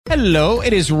Hello,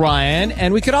 it is Ryan,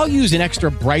 and we could all use an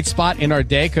extra bright spot in our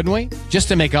day, couldn't we? Just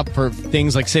to make up for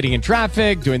things like sitting in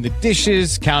traffic, doing the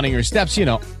dishes, counting your steps, you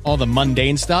know, all the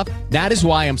mundane stuff. That is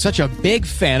why I'm such a big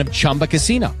fan of Chumba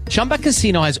Casino. Chumba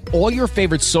Casino has all your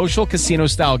favorite social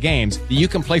casino-style games that you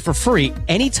can play for free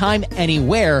anytime,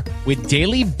 anywhere with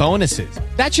daily bonuses.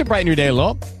 That should brighten your day a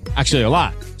little. Actually, a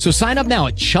lot. So sign up now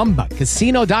at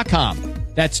ChumbaCasino.com.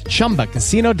 That's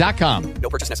ChumbaCasino.com. No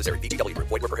purchase necessary. VGW Group.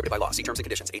 Void where prohibited by law. See terms and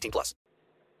conditions. 18 plus.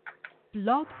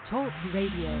 Blog Talk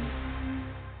Radio.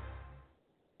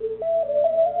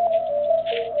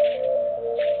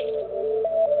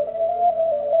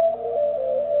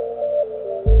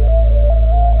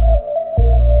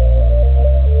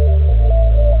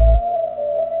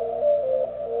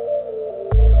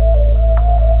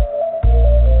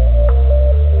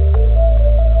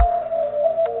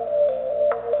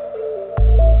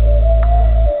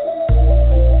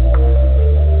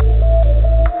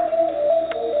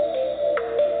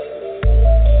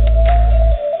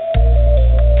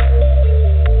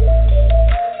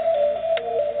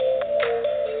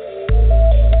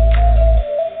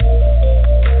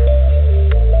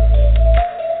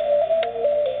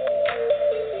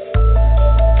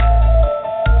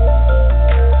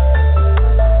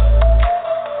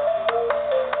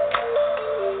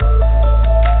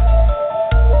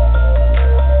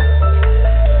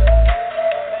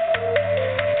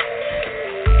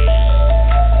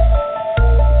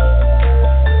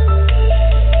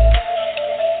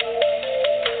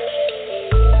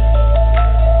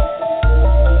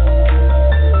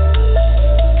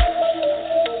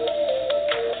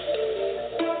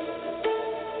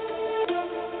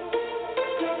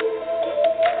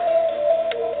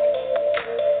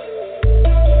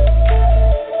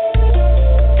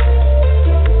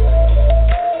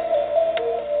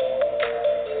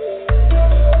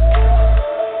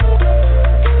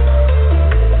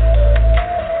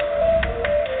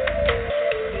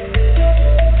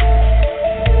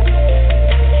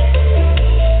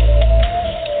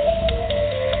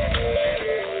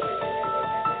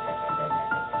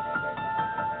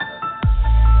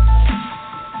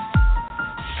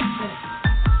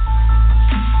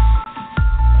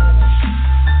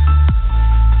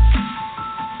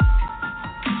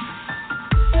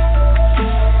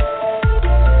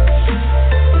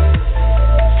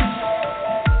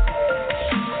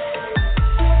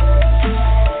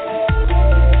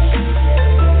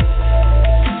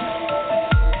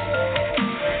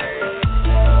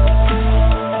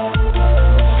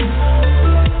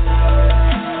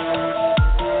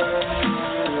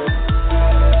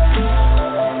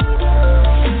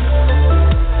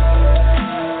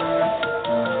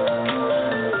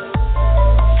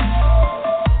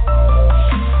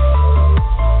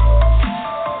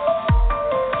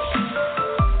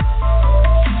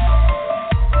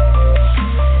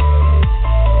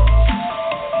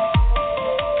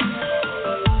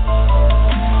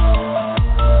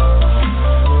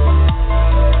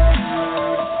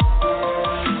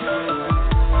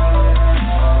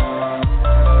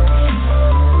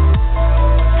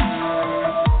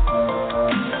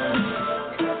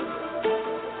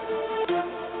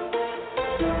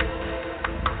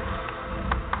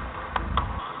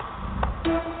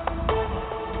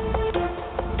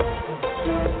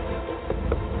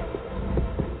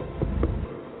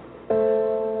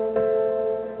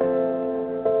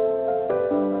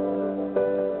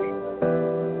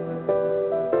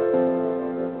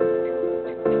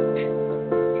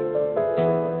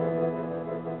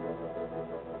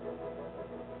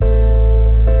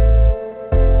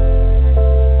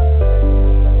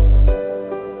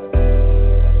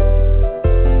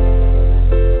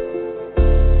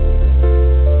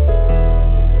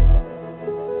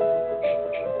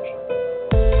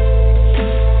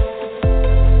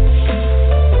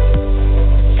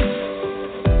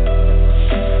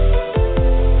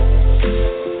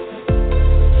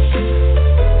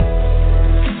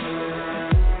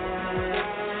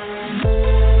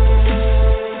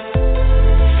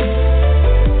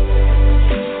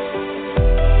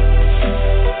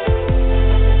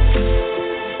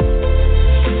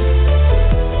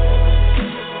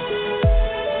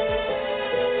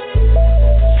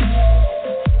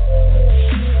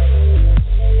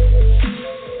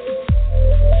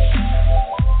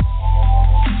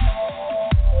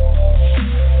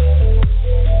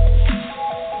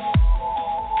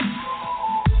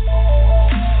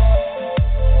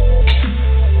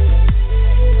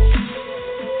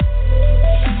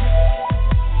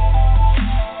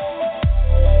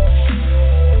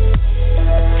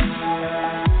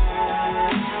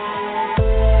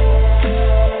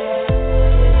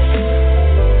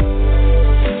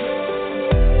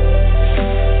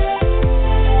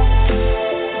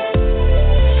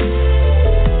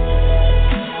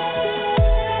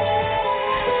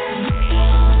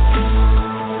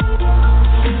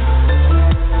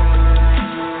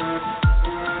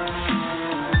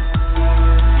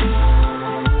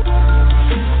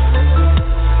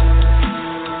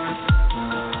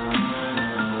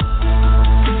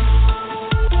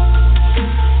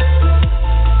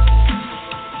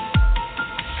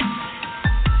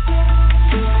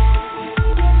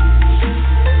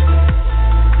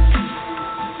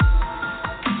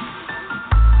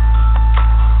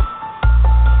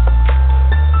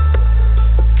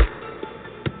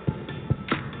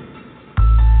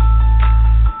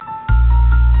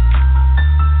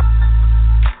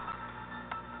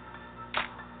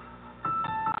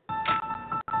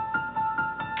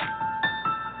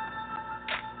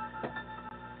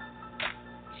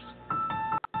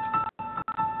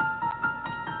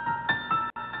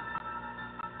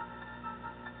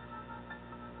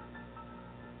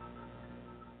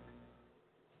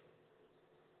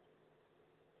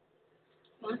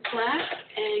 bonsoir,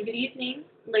 and good evening,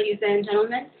 ladies and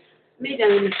gentlemen.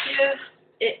 Mesdames et messieurs,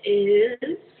 it is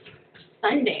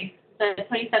Sunday, the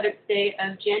 27th day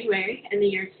of January in the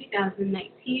year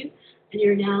 2019, and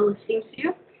you're now listening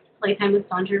to Playtime with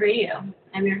Sandra Radio.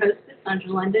 I'm your hostess,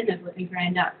 Sandra London of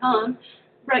LivingGrand.com,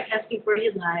 broadcasting for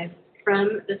you live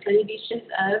from the sunny beaches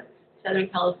of Southern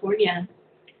California.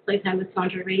 Playtime with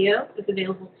Sandra Radio is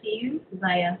available to you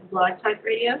via Blog Talk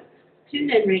Radio,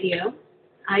 TuneIn Radio,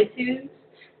 iTunes,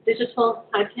 Digital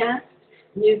Podcast,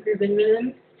 New Urban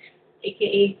Rhythms,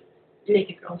 aka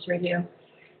Naked Girls Radio.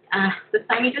 The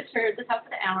song you just heard at the top of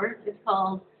the hour is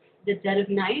called The Dead of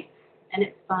Night, and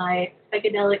it's by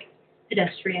Psychedelic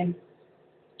Pedestrian.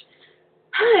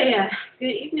 Hi, good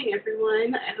evening,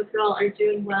 everyone. I hope you all are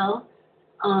doing well.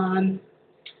 I've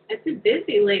been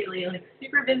busy lately, like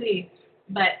super busy,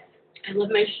 but I love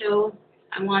my show.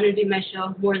 I want to do my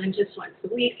show more than just once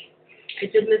a week. I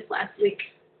did miss last week.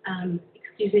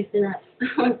 Excuse me for that.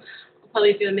 I'll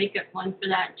probably do a makeup one for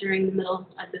that during the middle of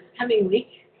this coming week,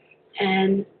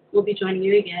 and we'll be joining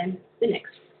you again the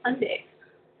next Sunday.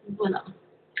 Bueno.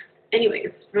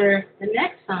 Anyways, for the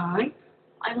next song,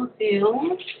 I will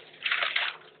do,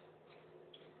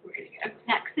 we're going to go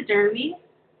Taxidermy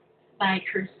by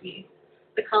Kirsty.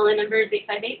 The call-in number is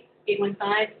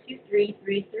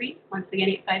 858-815-2333. Once again,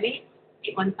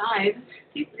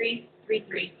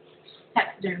 858-815-2333.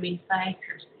 Taxidermy by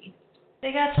Kirsty.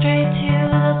 They got straight to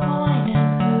the point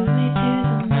and moved me to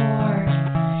the morgue.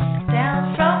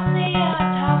 Down from the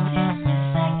autopsy on the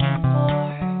second floor.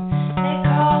 They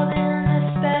called in a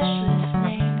specialist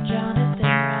named Jonathan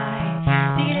Wright.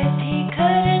 Figured if he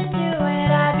couldn't do it,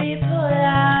 I'd be put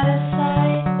out of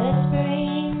sight. Let's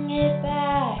bring it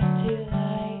back to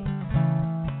life.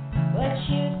 What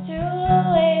you threw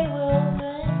away will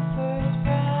win first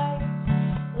prize.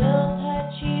 Little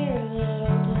touch here,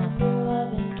 little tender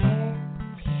love and care.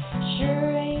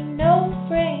 Sure ain't no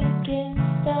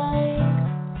Frankenstein.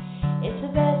 It's the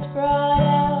best brought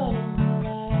out in the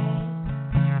light.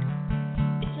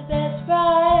 It's the best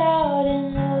brought out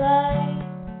in the light.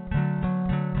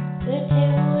 The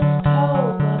table was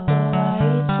cold, but the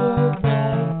lights were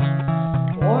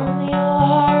bright. Warm the old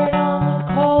heart on the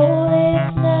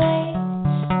coldest night.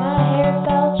 My hair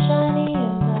felt shiny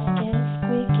and my skin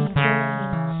squeaky clean.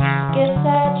 Guess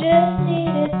I just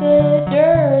needed the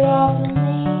dirt off of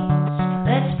me.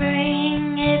 Let's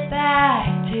bring it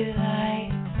back to life.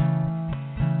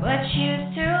 What you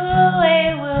threw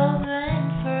away will win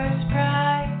first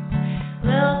prize.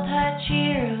 Little touch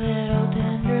here, little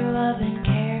tender love and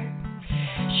care.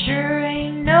 Sure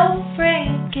ain't no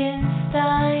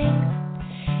Frankenstein.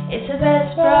 It's the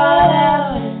best brought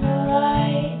out in the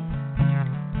light.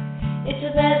 It's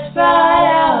the best brought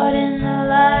out in the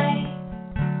light.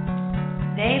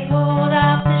 They pulled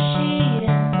off the sheet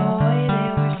and boy, they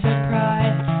were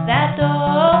surprised that the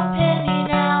whole penny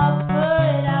now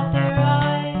put out their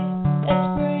eyes. Let's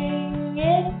bring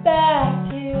it back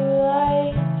to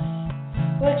life.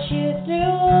 What you threw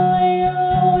away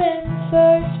will win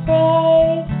first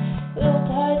prize. Little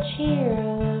touch here,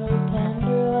 a little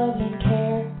tender love and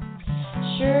care.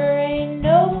 Sure ain't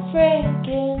no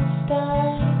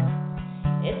Frankenstein.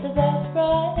 It's the best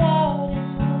brought out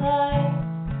in the light.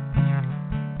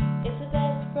 It's the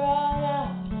best brought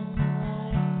out in the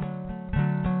light.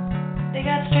 They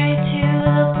got straight to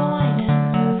the point and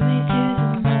moved me to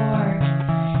the morgue.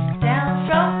 Down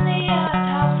from the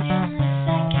autopsy on the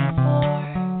second floor.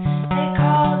 They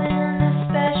called in a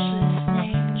specialist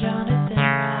named Jonathan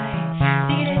Wright.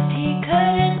 Figured if he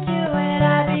couldn't do it,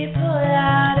 I'd be put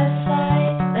out of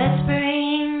sight. Let's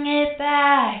bring it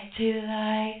back to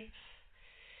life.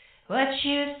 What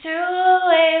you threw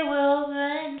away will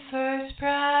win first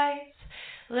prize.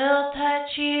 Little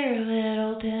touch here,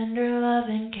 little tender love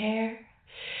and care.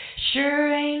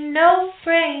 Sure ain't no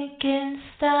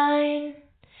Frankenstein.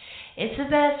 It's the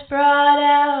best brought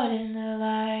out in the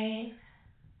light.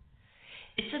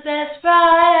 It's the best brought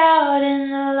out in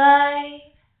the light.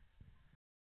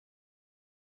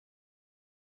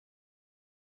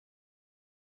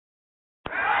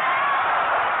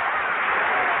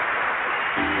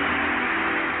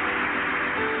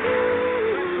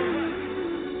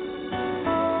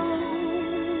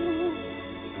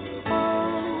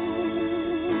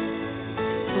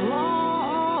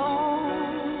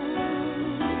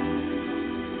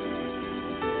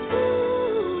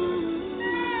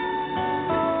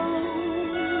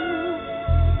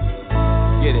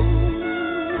 Get it.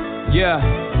 Yeah.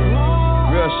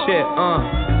 Real shit,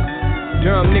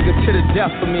 Dumb nigga to the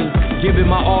death for me. Giving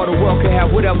my all, the world can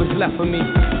have whatever's left for me.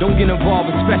 Don't get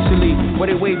involved, especially where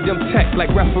they wave them texts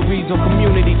like referees on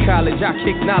community college. I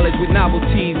kick knowledge with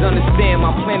novelties. Understand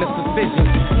my plan is sufficient.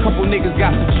 Couple niggas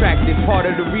got subtracted. Part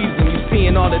of the reason you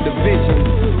seeing all the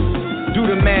division. Do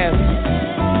the math.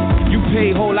 You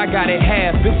paid whole, I got it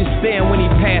half. Bitches staring when he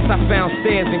passed. I found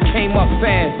stairs and came up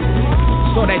fast.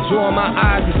 Saw that joy in my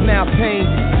eyes, it's now pain.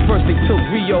 First they took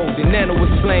Rio, then Nana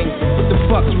was slain. What the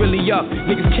fuck's really up?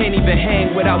 Niggas can't even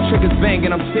hang without triggers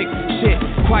banging. I'm sick, shit,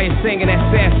 quiet singing that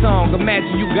sad song.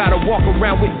 Imagine you gotta walk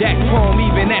around with that poem,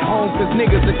 even at home, cause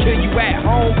niggas will kill you at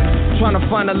home. Trying to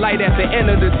find a light at the end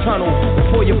of the tunnel.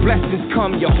 Before your blessings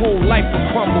come, your whole life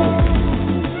will crumble.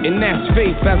 And that's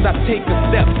faith. As I take a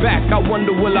step back, I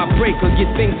wonder will I break or get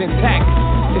things intact.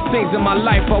 There's things in my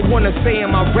life I wanna say in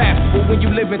my raps, but when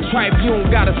you live in tribe, you don't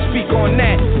gotta speak on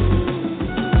that.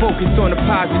 Focus on the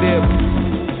positive.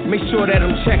 Make sure that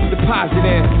them checks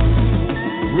deposited.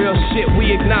 Real shit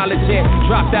we acknowledging.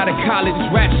 Dropped out of college,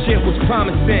 rap shit was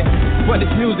promising, but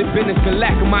this music business been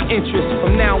lacking my interest.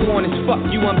 From now on it's fuck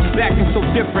you, I'm just acting so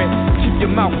different. Keep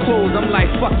your mouth closed, I'm like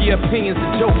fuck your opinions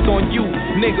and jokes on you,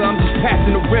 nigga. I'm just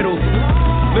passing the riddles.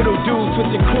 Little dudes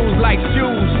switching crews like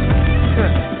shoes.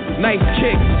 Nice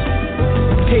kicks.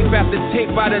 Tape after tape,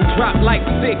 I done dropped like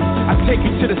 6. I take you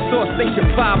to the source station,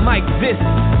 5 mic this.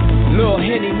 Lil'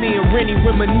 Henny, me and Rennie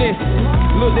reminisce.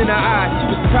 Looked in her eyes,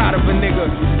 she was proud of a nigga.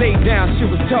 Stayed down, shit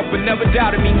was tough, but never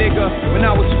doubted me, nigga. When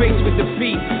I was faced with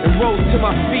defeat and rose to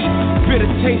my feet,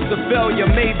 bitter taste of failure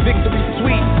made victory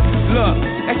sweet. Look,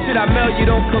 that shit I mail you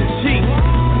don't come cheap.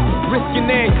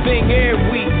 Risking everything every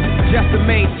week just to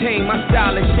maintain my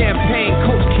style and champagne.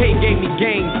 Coach K gave me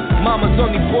game. Mama's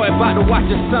only boy about to watch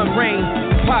her son reign.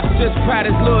 Pop's just proud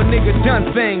his little nigga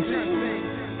done things.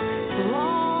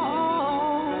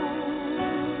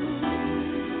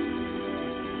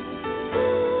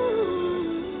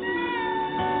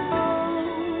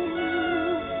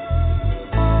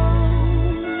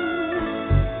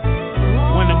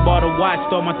 Bought a watch,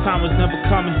 thought my time was never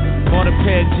coming. Bought a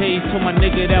pair of J's, told my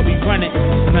nigga that we run it.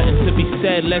 Nothing to be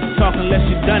said, let's talk unless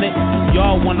you done it.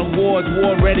 Y'all won awards,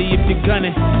 war ready if you're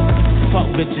gunning.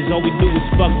 Fuck bitches, all we do is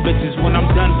fuck bitches. When I'm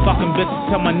done fucking bitches,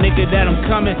 tell my nigga that I'm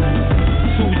coming.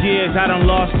 2 years, I done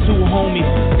lost 2 homies.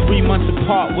 3 months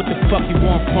apart, what the fuck you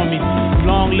want from me?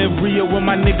 Long live Rio with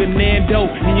my nigga Nando.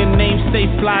 And your name stay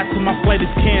fly till my flight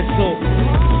is canceled.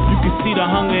 You can see the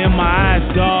hunger in my eyes,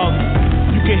 dog.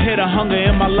 You can hear the hunger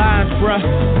in my lines, bruh.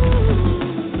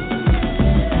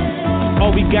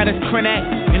 All we got is Krenak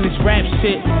and this rap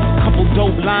shit. Couple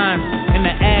dope lines and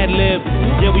the ad-lib.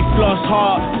 Yeah, we floss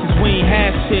hard, cause we ain't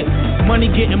had shit. Money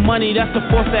getting money, that's the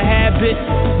force of habit.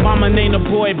 Mama named a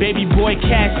boy, baby boy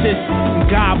Cassius. And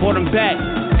God brought him back,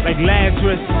 like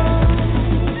Lazarus.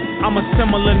 I'm a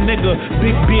similar nigga,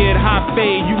 big beard, high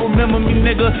fade. You remember me,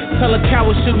 nigga? Tell a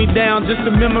coward shoot me down, just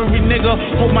a memory,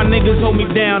 nigga. Hope my niggas hold me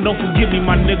down, don't forget me,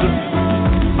 my nigga.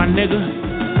 My nigga.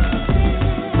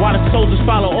 While the soldiers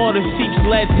follow orders, sheeps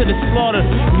led to the slaughter.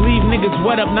 Leave niggas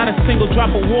wet up, not a single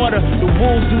drop of water. The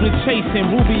wolves do the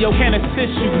chasing, Rubio can't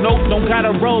assist you. Nope, don't got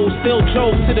a roll, still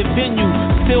drove to the venue.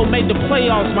 Still made the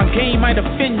playoffs, my game might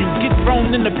offend you. Get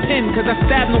thrown in the pen, cause I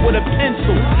stabbed him with a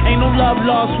pencil. Ain't no love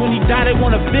lost, when he died they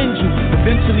wanna avenge you.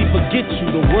 Eventually forget you,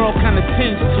 the world kinda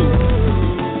tends to.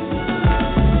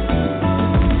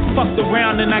 Fucked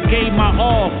around and I gave my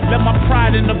all. Let my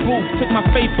pride in the booth, took my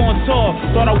faith on tour.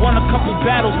 Thought I won a couple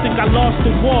battles, think I lost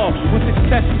the war. When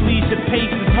success leaves your pace,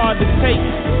 it's hard to take.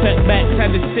 Setbacks,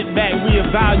 had to sit back,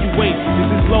 reevaluate. Is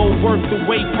this load worth the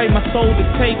wait? Pay my soul to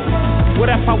take.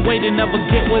 What if I wait and never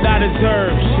get what I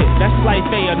deserve? Shit, that's life,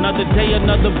 another day,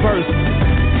 another verse.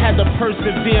 Had to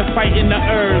persevere, fighting the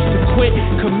urge to quit,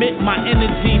 commit my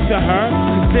energy to her.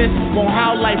 Consist on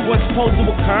how life was supposed to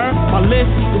occur. My list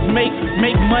was make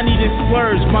money, then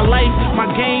splurge. My life, my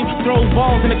game, throw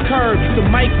balls in the curve. The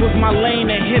mic was my lane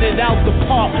and hit it out the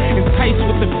park. Enticed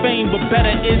with the fame, but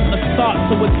better is a start.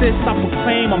 So with this I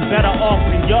proclaim I'm better off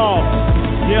than y'all.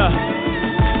 Yeah.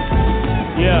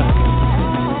 Yeah.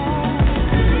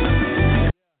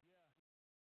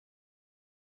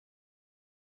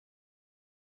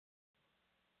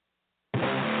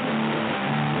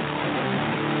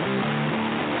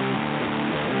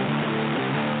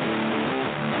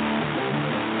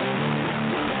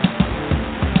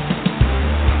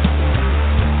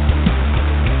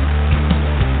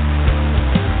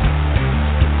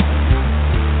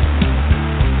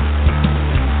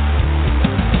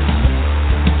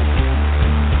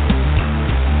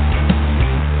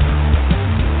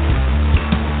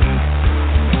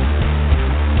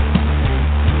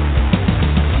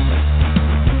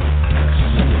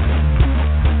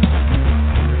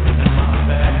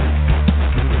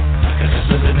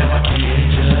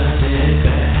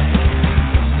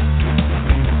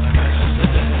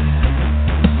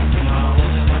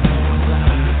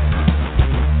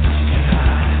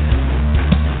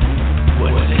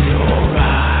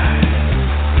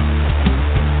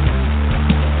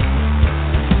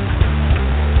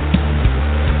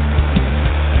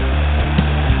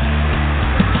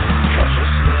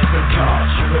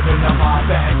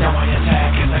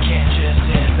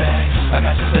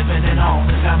 got you slipping in all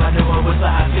the time I knew it was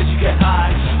lies. Did you get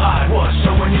high? I was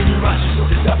showing you your righteous, so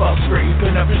to step up,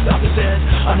 scraping up your self-defense.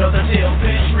 Another deal,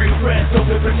 bitch, reprint, so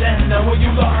to pretend. Now will you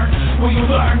learn? Will you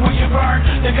learn? Will you burn?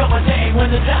 There come a day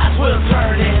when the tides will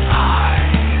turn, and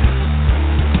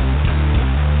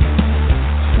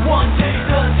one day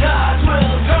the tides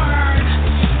will turn,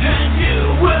 and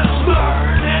you will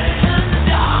learn, and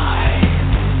I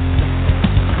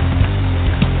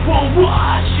will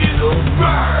watch you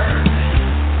burn.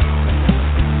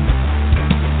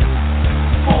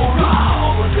 For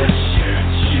all the shit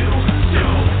you do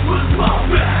when my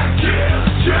back is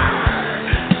turned.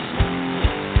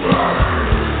 Burn.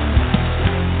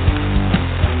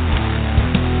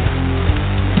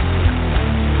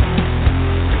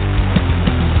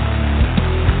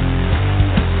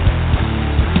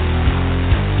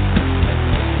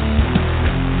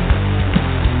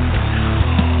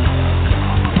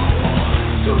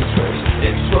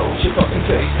 Expose your fucking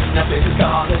face. Now face is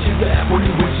gone, let you laugh when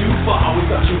you went too far. We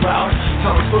got you out.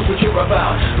 Time to expose what you're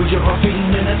about. Who you're a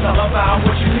fiend and it's all about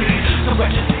what you need. So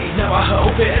let your seed, now I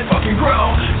hope it fucking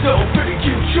grow. So big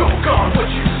you choke on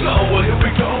what you sow. Well, here we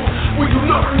go. Will you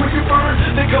learn, will you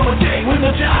burn? There come a day when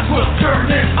the tides will turn,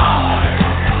 and I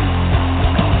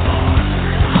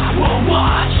will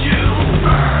watch you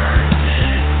burn.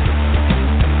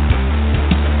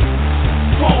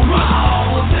 For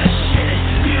all of this shit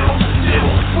you do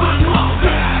when my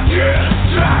back is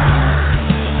turned.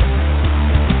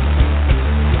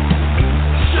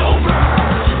 So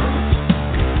burn.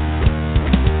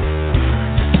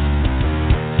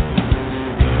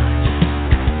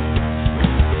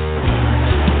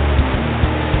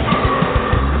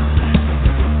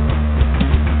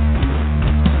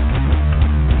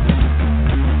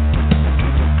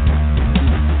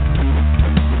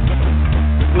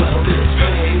 Well, this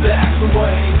payback from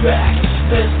way back.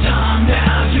 This time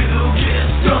now you get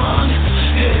stung.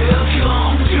 Here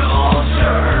comes your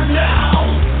turn now.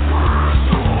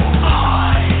 I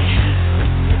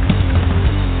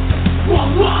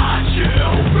will watch you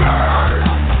burn.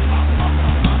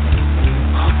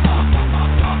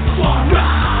 For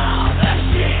all the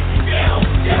shit you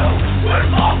do when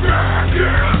my back is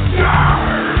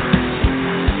turned.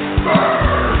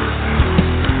 Burn.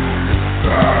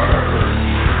 Burn.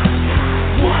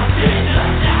 One day the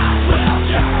night will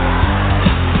turn.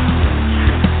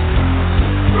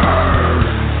 Burn.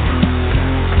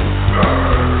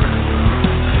 Burn.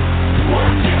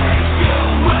 One day you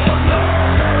will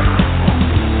learn.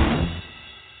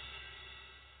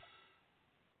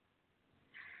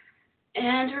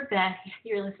 And we're back.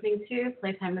 You're listening to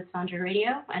Playtime with Sandra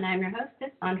Radio, and I'm your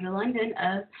hostess, Sandra London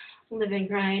of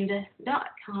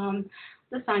livingrind.com.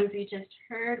 The songs you just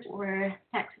heard were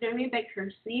Taxidermy by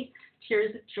Kersey,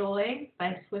 Tears of Joy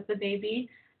by Swift the Baby,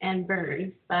 and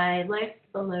Burn by Life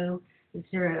Below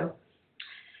Zero.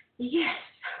 Yes.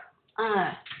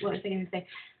 What was I going to say?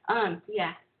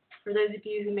 Yeah. For those of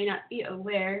you who may not be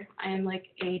aware, I am like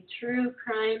a true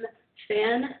crime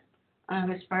fan.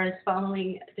 As far as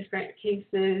following different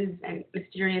cases and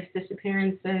mysterious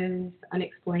disappearances,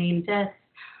 unexplained deaths,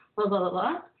 blah, blah, blah,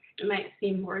 blah. It might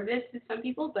seem morbid to some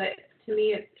people, but to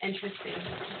me it's interesting.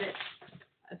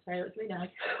 Sorry, that was my dog.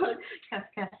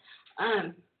 Cat.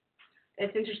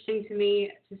 It's interesting to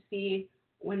me to see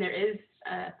when there is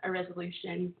a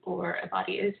resolution or a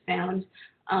body is found,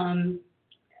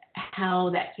 how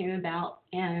that came about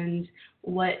and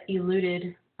what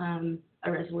eluded a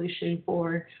resolution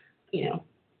for,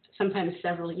 sometimes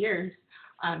several years.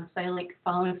 So I like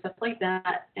following stuff like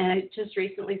that. And I just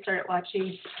recently started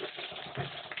watching,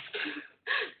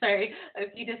 a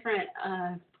few different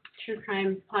true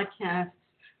crime podcasts,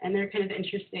 and they're kind of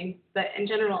interesting. But in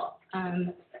general,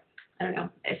 I don't know,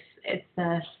 it's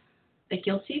a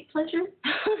guilty pleasure,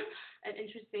 an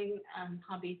interesting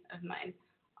hobby of mine.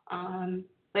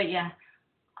 But yeah,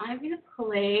 I'm going to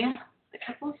play a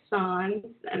couple of songs,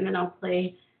 and then I'll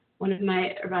play one of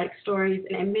my erotic stories,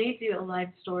 and I may do a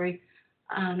live story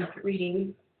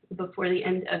reading before the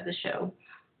end of the show.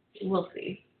 We'll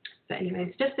see. But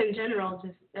anyways, just in general,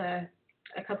 just a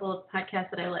couple of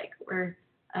podcasts that I like were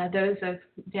those of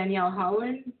Danielle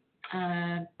Holland,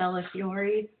 Bella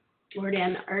Fiore, Lord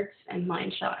Ann Arts, and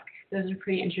Mind Shock. Those are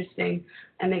pretty interesting,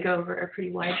 and they go over a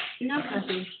pretty wide, a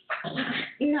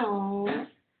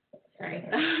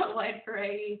wide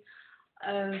variety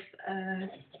of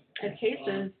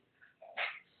cases.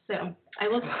 So I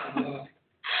will. I'm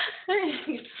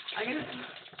gonna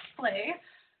play.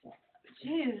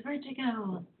 Jeez, where'd you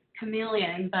go?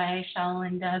 Chameleon by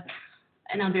Shaolin Dub,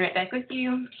 and I'll be right back with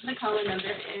you. The call-in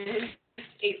number is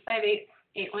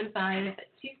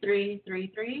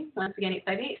 858-815-2333. Once again,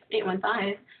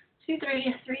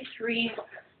 2333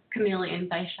 Chameleon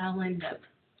by Shaolin Dub.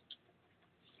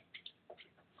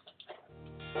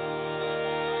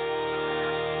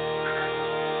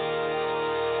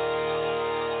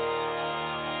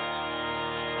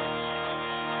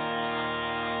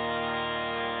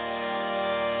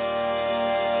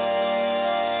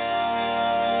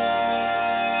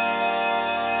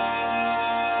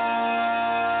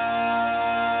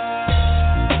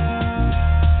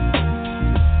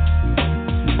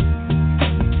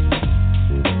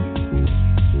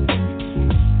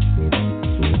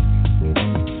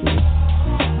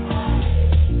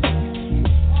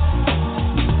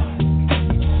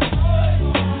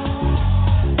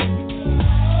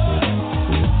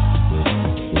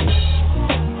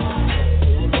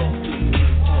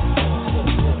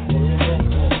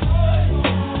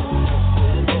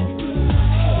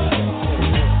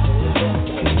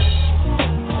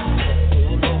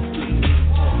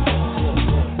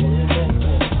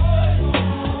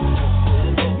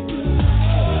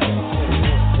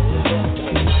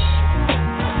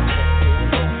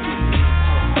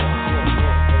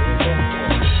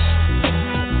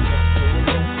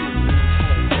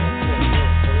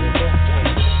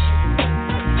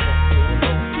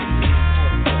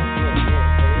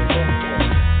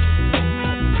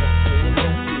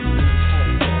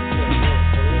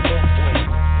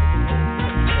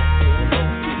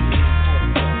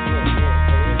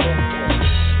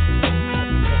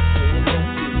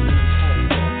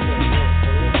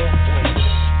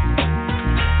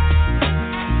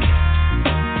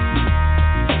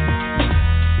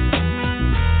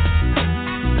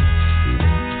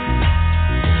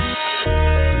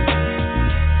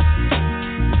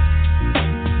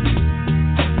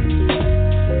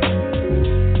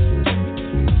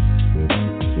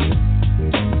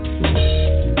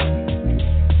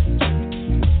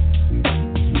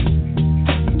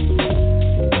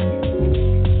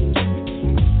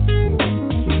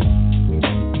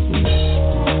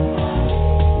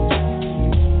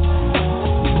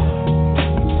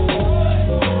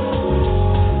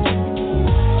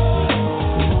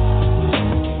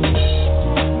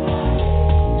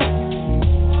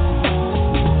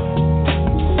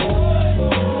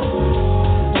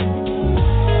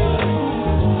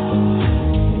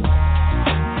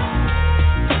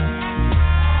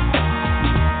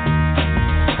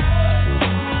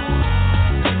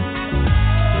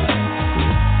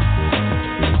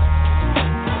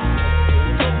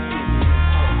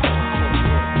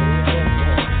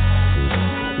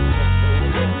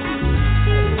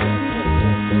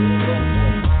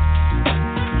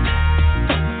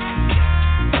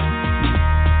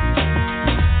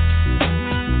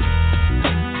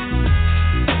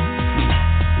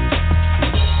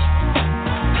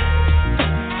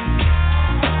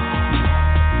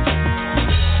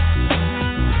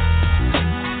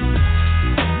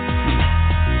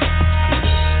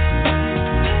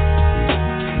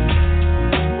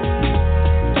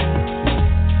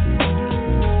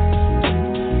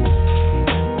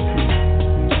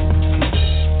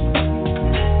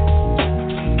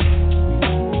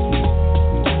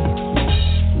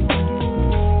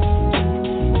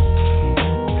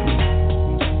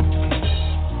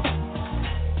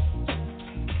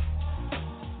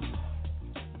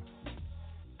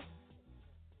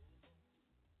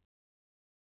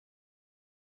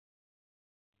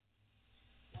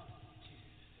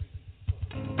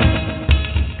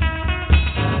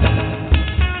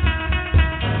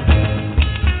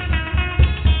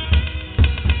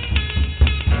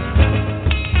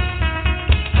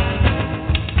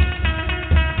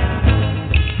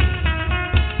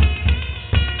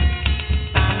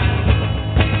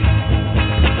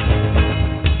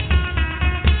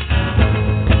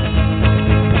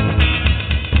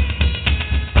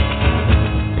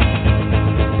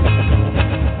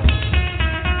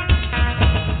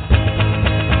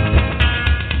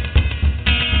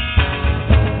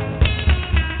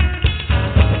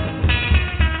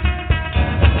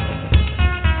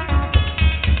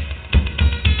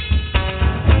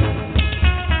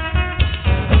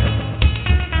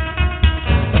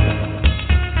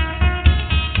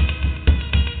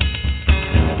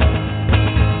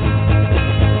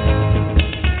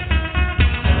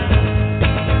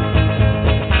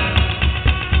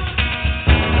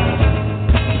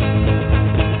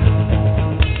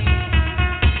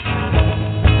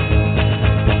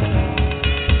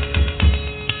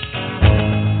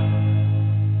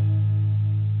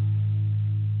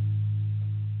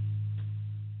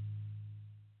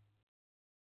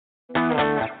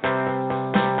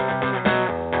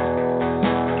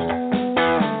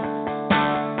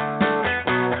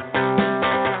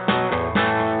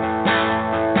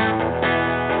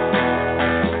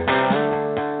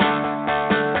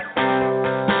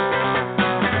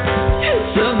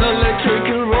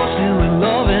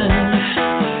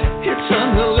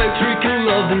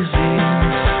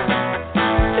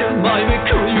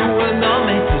 you were not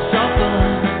made to suffer.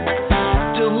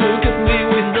 Don't look at me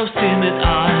with those timid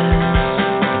eyes.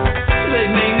 They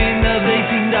make me nervous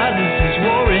that this is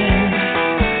worrying.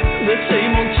 The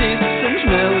same old cheeks and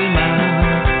smelly mouth.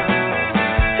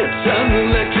 It's an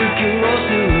electric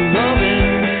corrosive loving.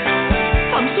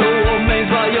 I'm so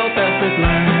amazed by your perfect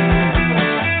line.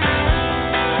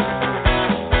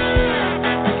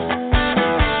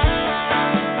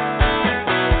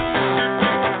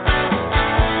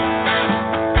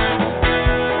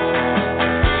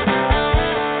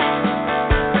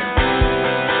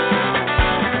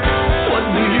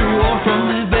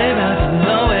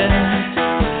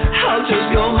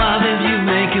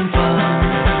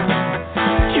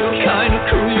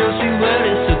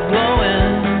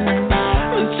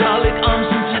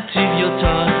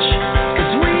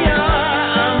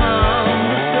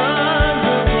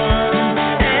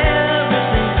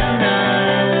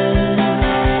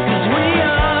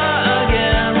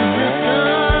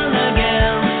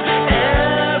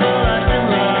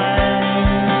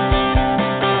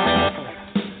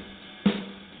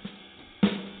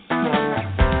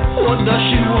 What does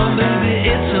she want, baby?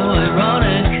 It's so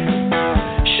ironic.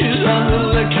 She's an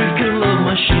electrical love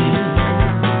machine.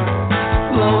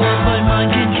 Blow up my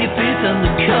mind, can't keep it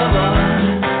undercover.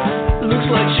 Looks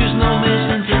like she's no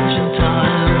misintention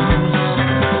times.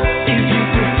 If you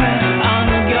prefer, I'm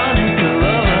a garden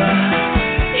lover.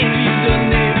 If you don't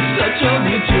need such a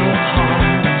mutual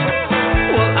heart,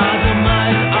 well, I don't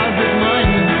mind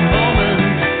in the moment.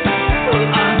 Well,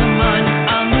 I don't mind,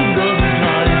 I'm the golden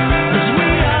light. 'Cause we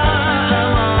are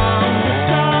among the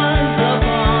stars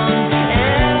upon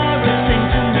everything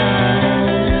tonight.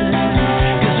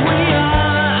 'Cause we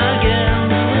are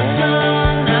against the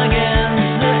sun,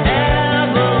 against the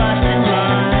everlasting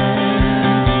light.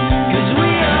 'Cause we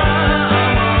are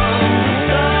among the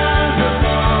stars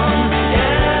upon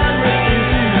everything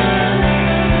tonight.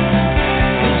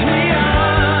 'Cause we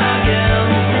are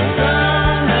against the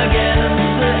sun,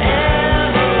 against the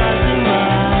everlasting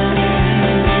light.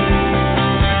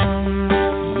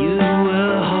 You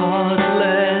were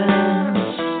heartless,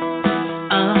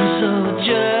 I'm so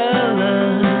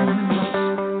jealous.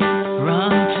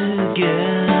 Run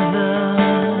together,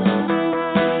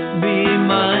 be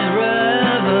my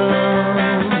rebel.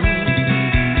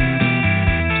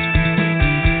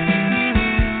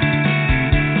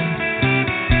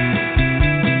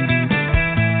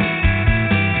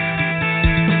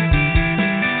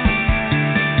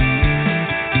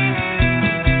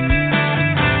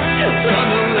 It's an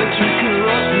electric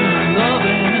corrosive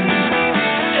loving.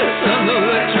 It's an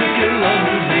electric love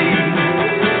disease.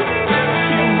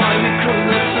 You might be cool,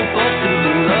 not supposed to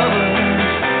be lovers.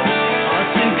 I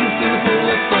think it's too full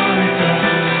of fun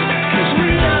times. 'Cause we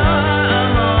are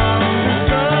among the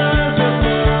stars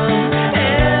above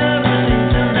everything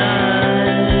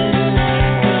tonight.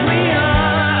 'Cause we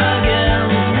are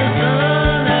against the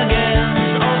sun,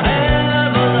 against all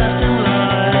everlasting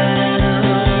light.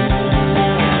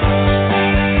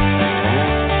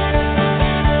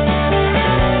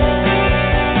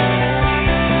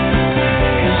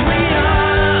 'Cause we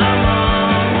are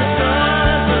among the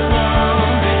stars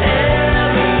above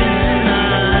everything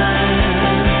tonight.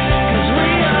 'Cause we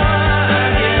are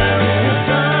against the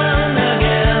sun,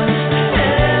 against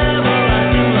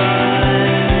everlasting light.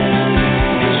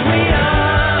 'Cause we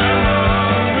are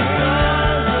among the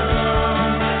stars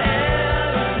above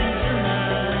everything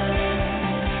tonight.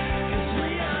 'Cause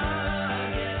we are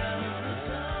against the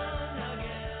sun,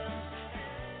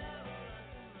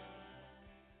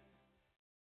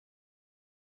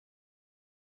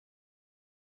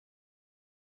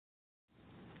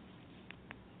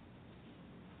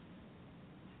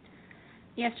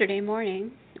 Yesterday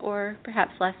morning, or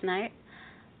perhaps last night,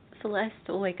 Celeste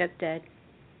will wake up dead.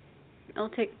 It will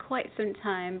take quite some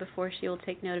time before she will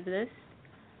take note of this.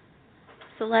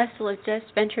 Celeste will have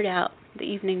just ventured out the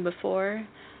evening before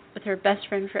with her best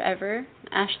friend forever,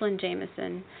 Ashlyn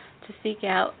Jameson, to seek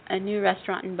out a new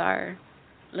restaurant and bar,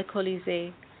 Le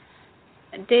Colisée.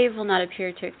 Dave will not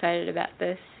appear too excited about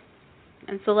this,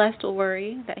 and Celeste will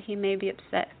worry that he may be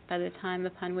upset by the time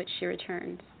upon which she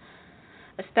returns,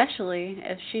 especially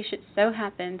if she should so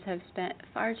happen to have spent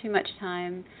far too much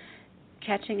time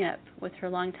catching up with her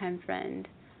longtime friend,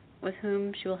 with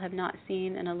whom she will have not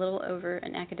seen in a little over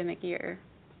an academic year.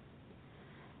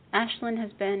 Ashlyn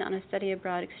has been on a study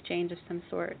abroad exchange of some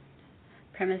sort,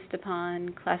 premised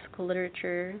upon classical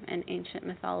literature and ancient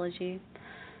mythology,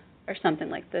 or something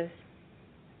like this.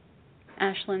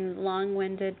 Ashlyn's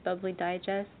long-winded, bubbly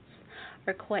digests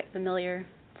are quite familiar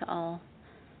to all.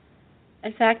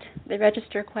 In fact, they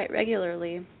register quite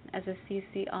regularly as a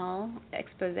CC All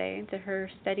expose to her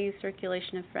steady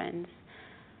circulation of friends,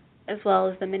 as well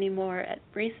as the many more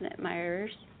recent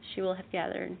admirers she will have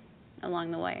gathered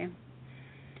along the way.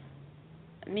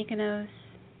 Mykonos,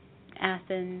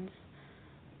 Athens,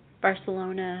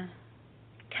 Barcelona,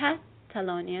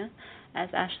 Catalonia, as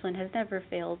Ashlyn has never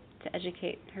failed to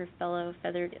educate her fellow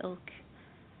feathered ilk.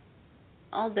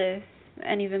 All this,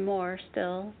 and even more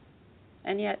still,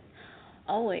 and yet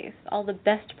always all the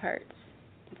best parts,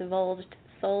 divulged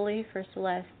solely for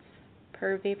Celeste's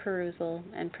pervy perusal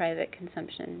and private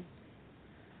consumption.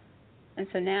 And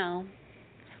so now,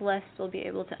 Celeste will be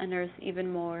able to unearth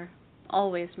even more,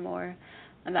 always more,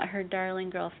 about her darling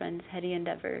girlfriend's heady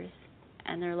endeavors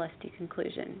and their lusty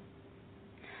conclusion.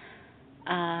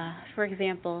 For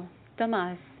example,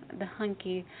 Tomas, the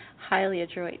hunky, highly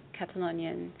adroit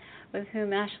Catalonian, with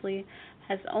whom Ashley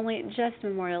has only just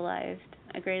memorialized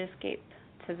a great escape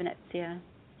to Venezia.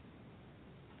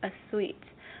 A sweet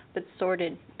but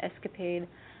sordid escapade,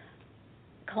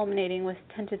 culminating with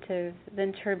tentative,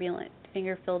 then turbulent,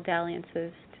 finger-filled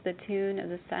dalliances to the tune of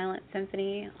the silent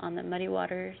symphony on the muddy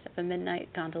waters of a midnight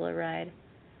gondola ride.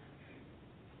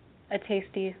 A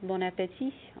tasty bon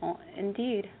appetit,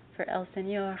 indeed, for El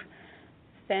Señor,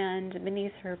 fanned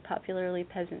beneath her popularly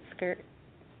peasant skirt,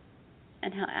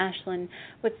 and how Ashlyn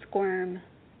would squirm,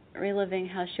 reliving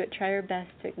how she would try her best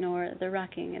to ignore the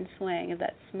rocking and swaying of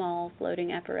that small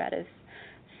floating apparatus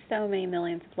so many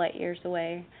millions of light years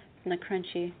away from the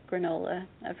crunchy granola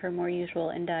of her more usual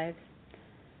endives.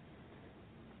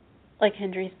 Like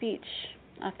Hendry's Beach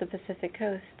off the Pacific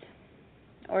coast,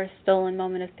 or a stolen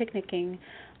moment of picnicking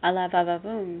a la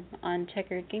va-va-voom on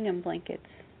checkered gingham blankets,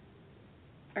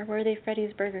 or were they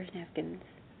Freddy's Burgers napkins?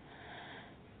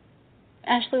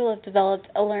 Ashley will have developed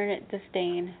a learned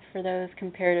disdain for those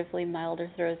comparatively milder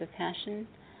throes of passion,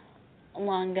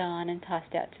 long gone and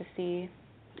tossed out to sea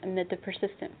amid the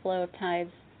persistent flow of tides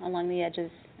along the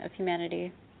edges of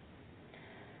humanity.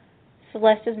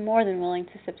 Celeste is more than willing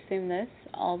to subsume this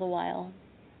all the while,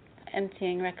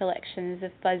 emptying recollections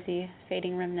of fuzzy,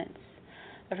 fading remnants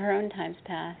of her own times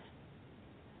past,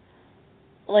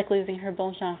 like losing her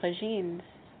bon genre jeans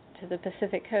to the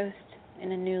Pacific coast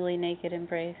in a newly naked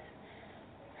embrace,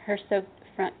 her soaked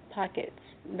front pockets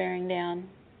bearing down,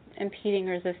 impeding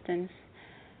resistance,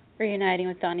 reuniting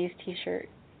with Donnie's t-shirt,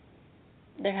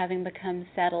 their having become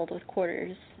saddled with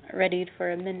quarters, readied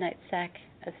for a midnight sack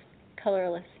of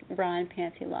colorless bra and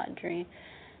panty laundry,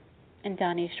 and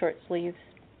Donnie's short sleeves.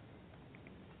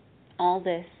 All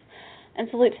this, and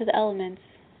salute to the elements,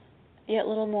 yet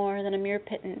little more than a mere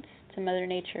pittance to Mother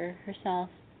Nature herself.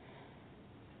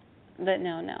 But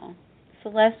no.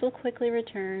 Celeste will quickly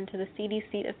return to the seedy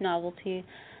seat of novelty,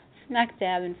 smack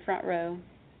dab in front row,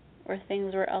 where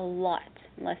things were a lot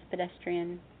less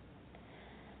pedestrian.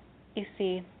 You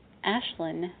see,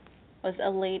 Ashlyn was a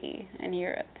lady in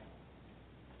Europe.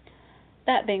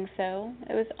 That being so,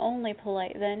 it was only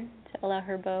polite then to allow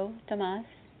her beau, Tomas,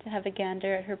 to have a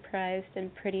gander at her prized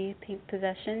and pretty pink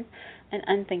possession, and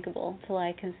unthinkable to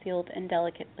lie concealed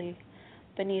indelicately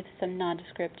beneath some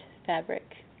nondescript fabric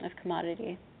of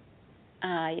commodity.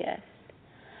 Ah, yes.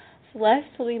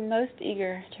 Celeste will be most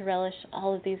eager to relish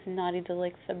all of these naughty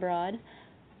delicts abroad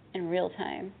in real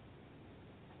time,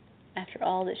 after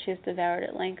all that she has devoured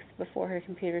at length before her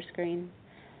computer screen.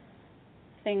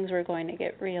 Things were going to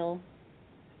get real.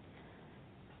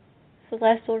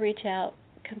 Celeste will reach out,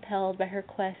 compelled by her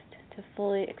quest to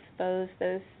fully expose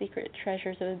those secret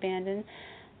treasures of abandon,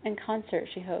 in concert,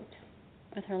 she hopes,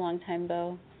 with her longtime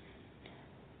beau.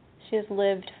 She has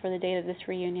lived for the date of this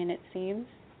reunion, it seems,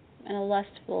 and a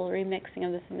lustful remixing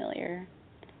of the familiar.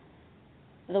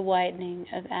 The widening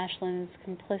of Ashlyn's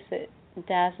complicit,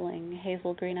 dazzling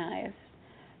hazel green eyes,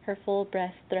 her full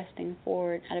breast thrusting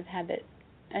forward out of habit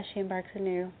as she embarks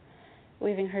anew,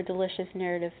 weaving her delicious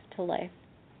narrative to life.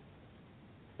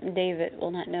 David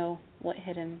will not know what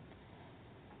hit him.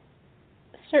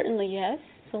 Certainly, yes,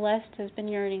 Celeste has been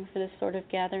yearning for this sort of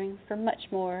gathering for much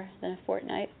more than a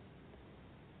fortnight.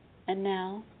 And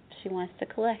now she wants to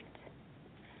collect.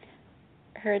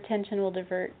 Her attention will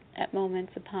divert at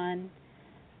moments upon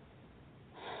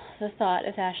the thought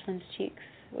of Ashlyn's cheeks,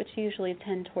 which usually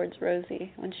tend towards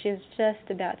rosy when she is just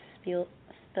about to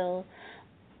spill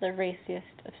the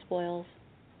raciest of spoils.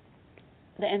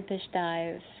 The impish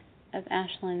dives of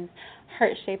Ashlyn's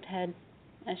heart-shaped head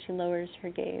as she lowers her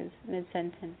gaze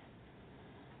mid-sentence.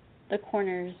 The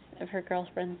corners of her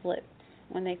girlfriend's lips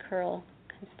when they curl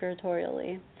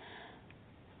conspiratorially.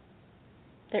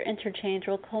 Their interchange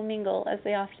will commingle, as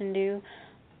they often do,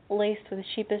 laced with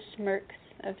sheepish smirks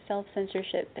of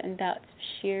self-censorship and bouts of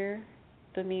sheer,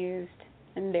 bemused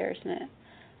embarrassment.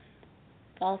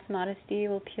 false modesty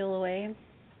will peel away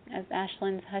as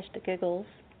Ashland's hushed giggles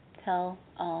tell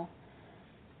all.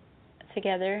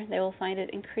 Together, they will find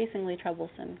it increasingly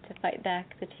troublesome to fight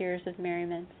back the tears of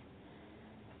merriment.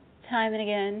 Time and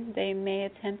again, they may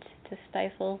attempt to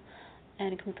stifle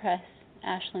and compress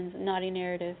Ashland's naughty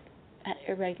narrative at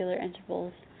irregular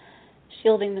intervals,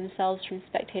 shielding themselves from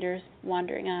spectators'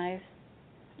 wandering eyes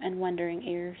and wondering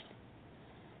ears.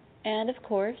 And, of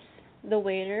course, the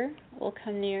waiter will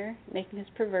come near, making his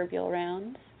proverbial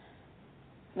rounds,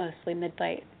 mostly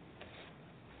mid-bite,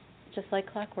 just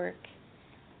like clockwork,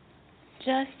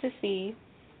 just to see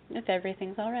if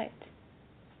everything's all right.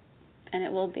 And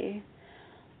it will be,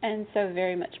 and so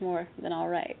very much more than all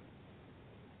right.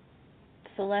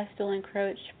 Celeste will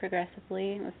encroach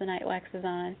progressively as the night waxes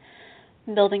on,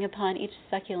 building upon each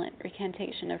succulent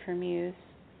recantation of her muse.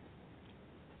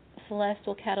 Celeste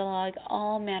will catalog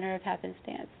all manner of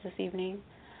happenstance this evening,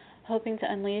 hoping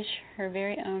to unleash her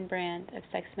very own brand of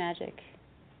sex magic.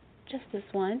 Just this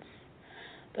once,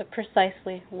 but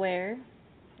precisely where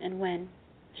and when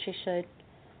she should.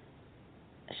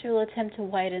 She will attempt to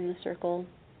widen the circle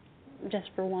just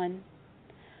for one,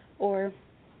 or,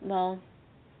 well,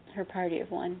 her party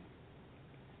of one.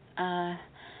 Ah,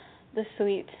 the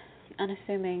sweet,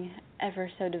 unassuming,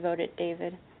 ever so devoted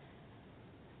David.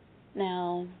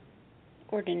 Now,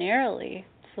 ordinarily,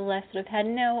 Celeste would have had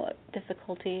no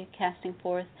difficulty casting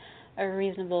forth a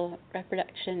reasonable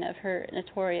reproduction of her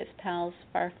notorious pal's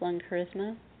far-flung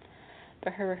charisma,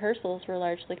 but her rehearsals were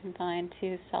largely confined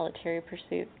to solitary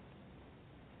pursuit.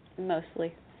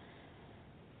 Mostly.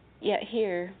 Yet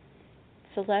here,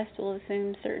 Celeste will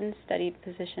assume certain studied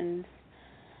positions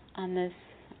on this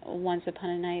once upon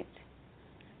a night.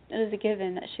 It is a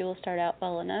given that she will start out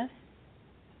well enough.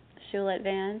 She will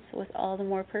advance with all the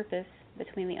more purpose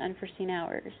between the unforeseen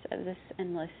hours of this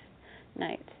endless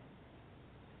night.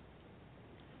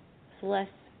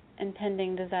 Celeste's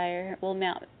impending desire will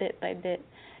mount bit by bit,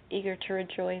 eager to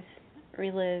rejoice,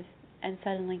 relive, and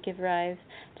suddenly give rise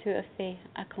to a fait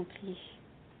accompli.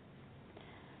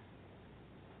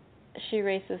 She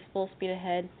races full speed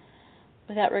ahead,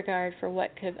 without regard for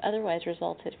what could have otherwise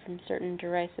resulted from certain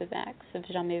derisive acts of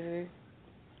jamais vu.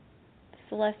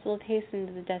 Celeste will have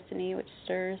hastened the destiny which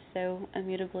stirs so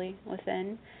immutably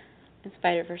within, in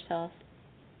spite of herself.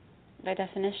 By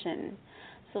definition,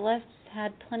 Celeste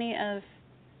had plenty of,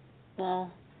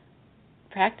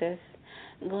 practice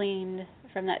gleaned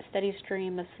from that steady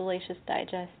stream of salacious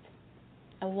digest,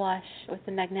 awash with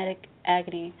the magnetic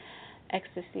agony,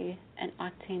 ecstasy, and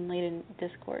octane-laden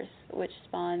discourse which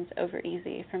spawns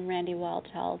over-easy from Randy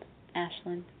Wildchild,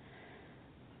 Ashland.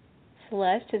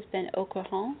 Celeste has been au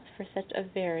courant for such a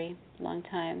very long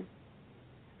time.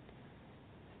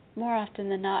 More often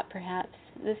than not, perhaps,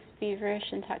 this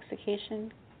feverish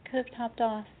intoxication could have topped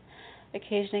off,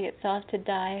 occasioning itself to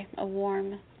die a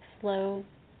warm, slow,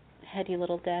 heady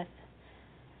little death.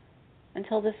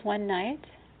 Until this one night,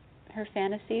 her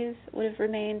fantasies would have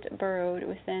remained burrowed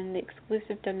within the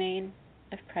exclusive domain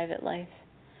of private life,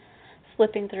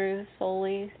 slipping through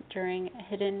solely during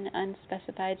hidden,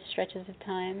 unspecified stretches of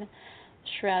time,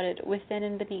 shrouded within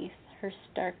and beneath her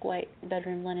stark white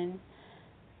bedroom linen,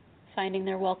 finding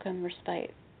their welcome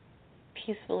respite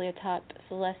peacefully atop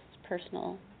Celeste's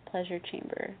personal pleasure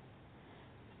chamber.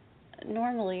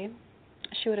 Normally,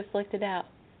 she would have flicked it out,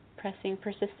 pressing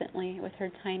persistently with her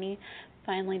tiny,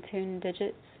 finely tuned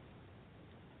digits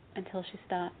until she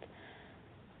stopped.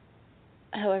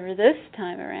 However, this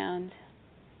time around,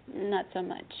 not so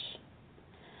much.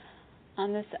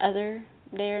 On this other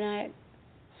day or night,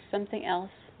 something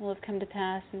else will have come to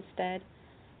pass instead,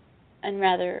 and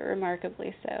rather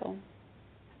remarkably so.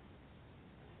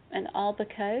 And all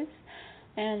because,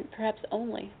 and perhaps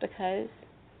only because,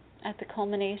 at the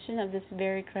culmination of this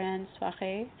very grande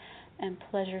soirée and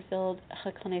pleasure-filled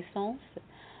reconnaissance,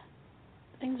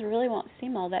 things really won't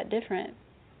seem all that different.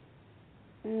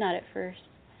 Not at first.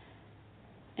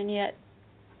 And yet,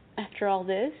 after all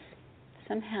this,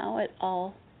 somehow it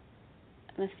all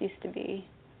must cease to be,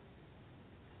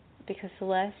 because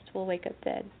Celeste will wake up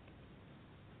dead.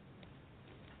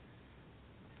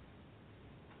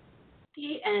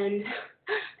 The end.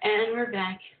 And we're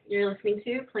back. You're listening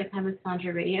to Playtime with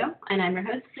Sandra Radio, and I'm your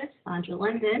hostess, Sandra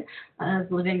London of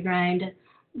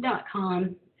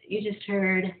livingrind.com. You just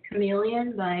heard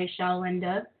Chameleon by Shaolin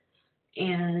Dub,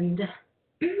 and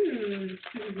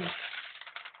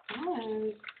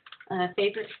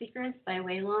Favorite Secrets by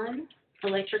Waylon,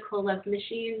 Electrical Love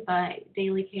Machine by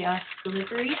Daily Chaos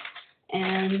Delivery,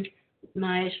 and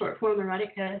my short form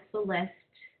erotica, Celeste,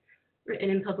 written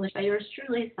and published by yours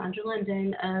truly, Sandra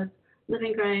London of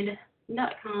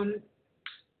livingrind.com.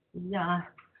 Yeah.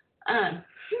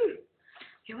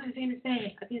 Okay, what was I going to say?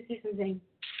 I was going to say something.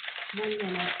 1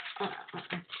 minute.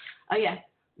 Oh yeah,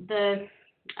 the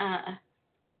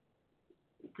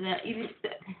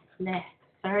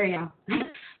sorry y'all.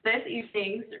 This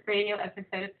evening's radio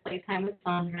episode of Playtime with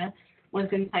Sandra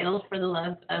was entitled "For the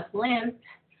Love of Lamps,"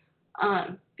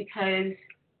 because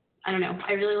I don't know,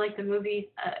 I really like the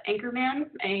movie Anchorman,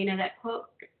 and you know that quote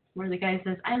where the guy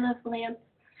says, "I love lamps,"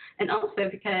 and also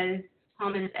because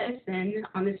Thomas Edison,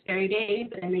 on this very day,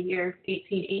 but in the year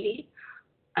 1880,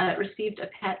 received a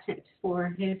patent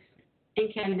for his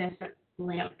incandescent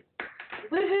lamp.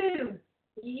 Woohoo!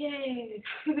 Yay!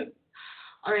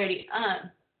 Alrighty,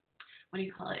 what do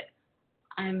you call it?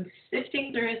 I'm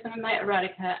sifting through some of my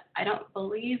erotica. I don't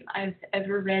believe I've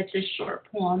ever read this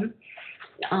short poem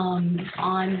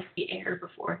on the air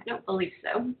before. I don't believe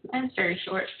so. It's very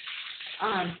short.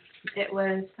 It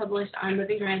was published on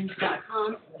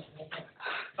livinggrinds.com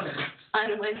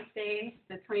on Wednesday,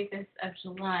 the 25th of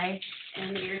July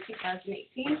in the year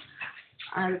 2018.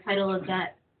 The title of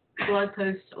that blog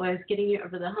post was "Getting You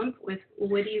Over the Hump with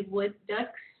Woody Wood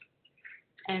Ducks,"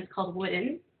 and it's called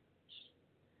Wooden.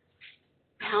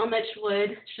 How much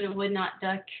wood should a wood not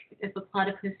duck if a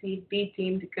platypussy be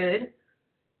deemed good?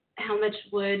 How much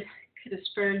wood could a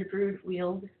spurned brood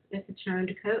wield if a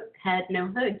turned coat had no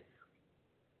hood?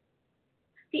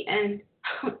 The end.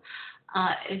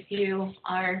 If you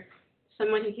are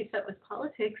someone who keeps up with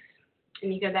politics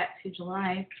and you go back to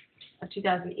July of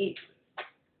 2008,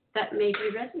 that may be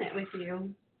resonant with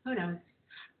you. Who knows?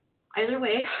 Either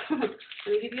way, let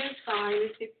me give you a song. Let me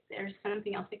see if there's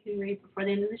something else I can read before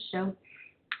the end of the show.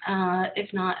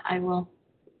 If not, I will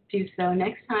do so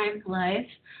next time live.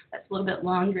 That's a little bit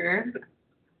longer.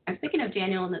 I'm thinking of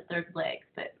Daniel and the Third Leg,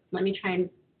 but let me try and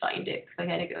find it because I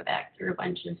got to go back through a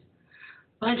bunch of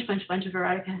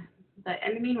erotica. But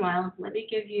in the meanwhile, let me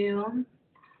give you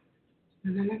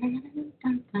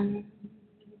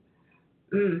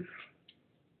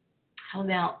how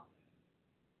about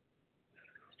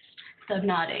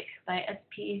Subnautic by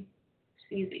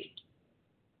SPCZ.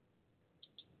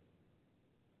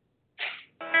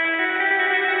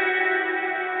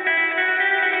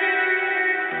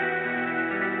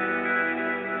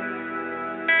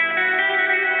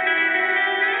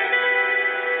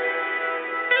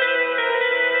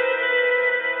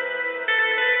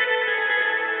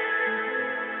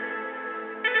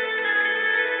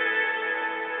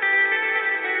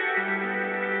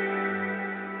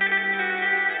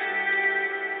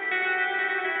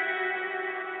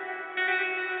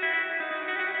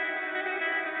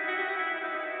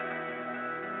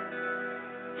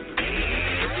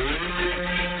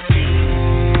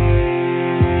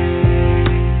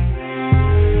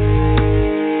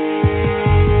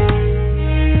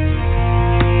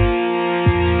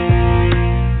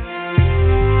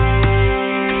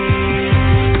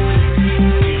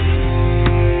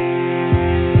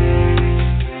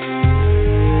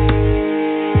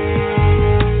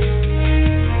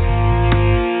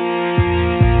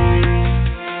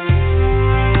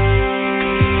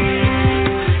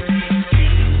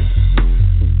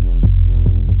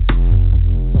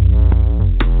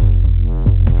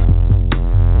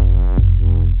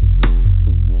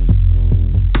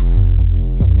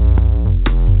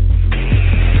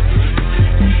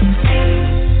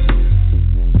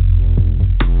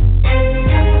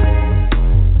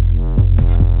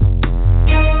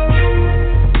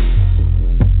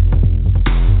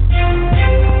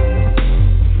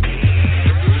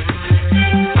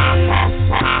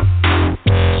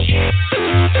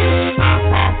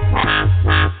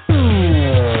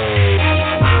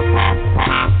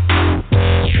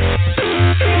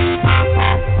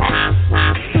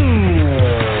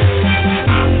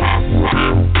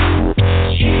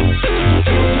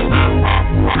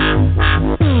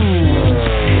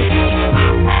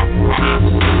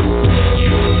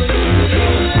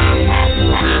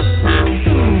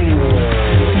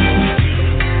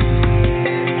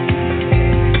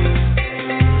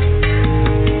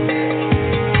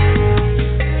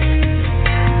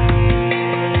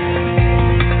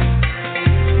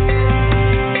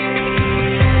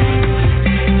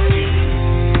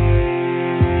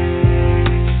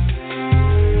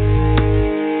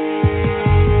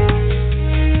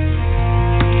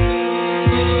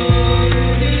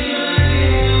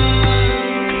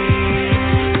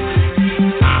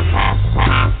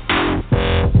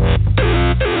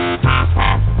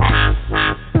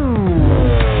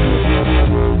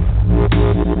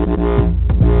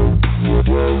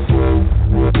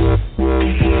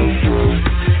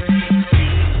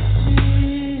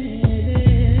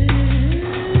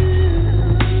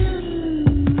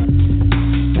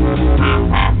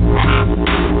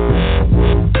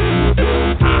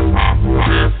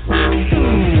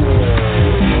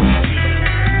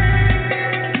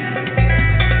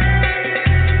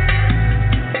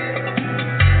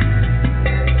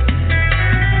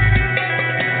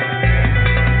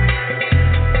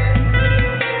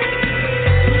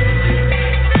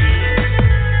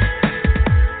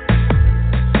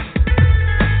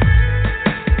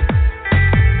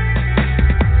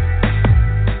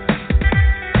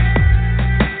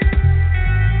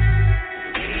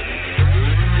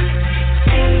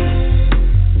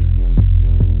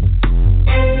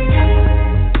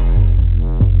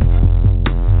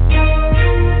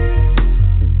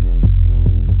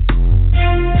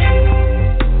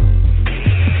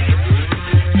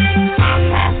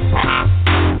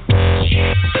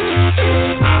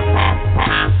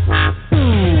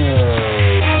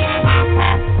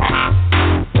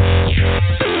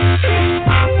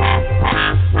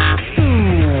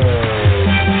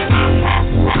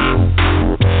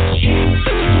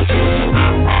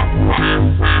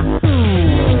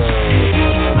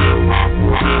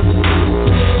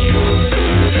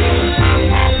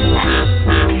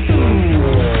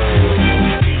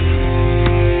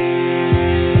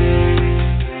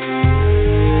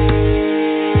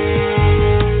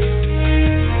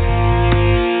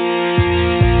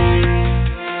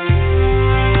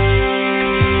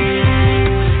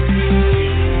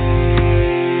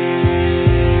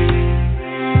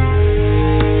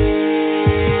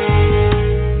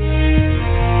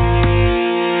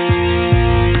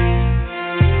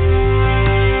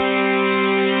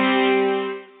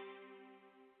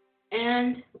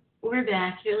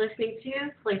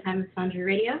 Playtime with Sandra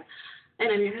Radio. And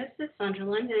I'm your hostess, Sandra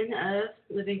London of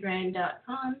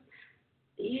LivingGrind.com.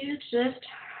 You just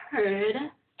heard,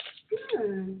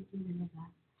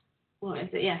 what is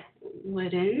it? Yeah,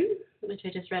 Wooden, which I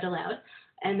just read aloud.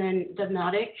 And then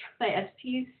Dubnotic by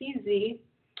SPCZ.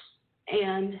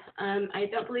 And I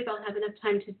don't believe I'll have enough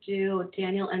time to do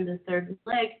Daniel and the Third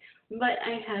Leg, but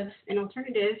I have an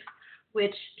alternative,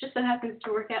 which just so happens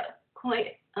to work out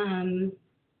quite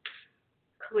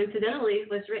coincidentally,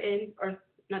 was written, or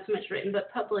not so much written,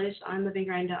 but published on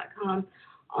LivingGrind.com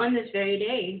on this very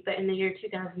day, but in the year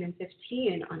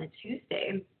 2015 on a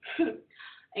Tuesday.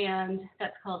 And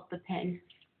that's called The Pen.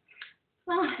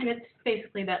 Well, and it's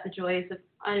basically about the joys of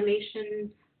automation,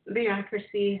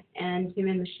 bureaucracy, and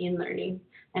human-machine learning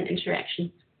and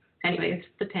interaction. Anyways,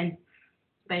 The Pen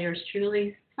by yours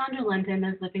truly, Sandra London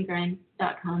of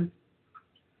LivingGrind.com.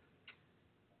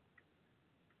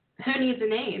 Who needs a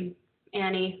name?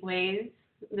 Anyways,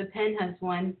 The Pen has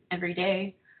one every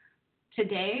day.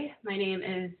 Today, my name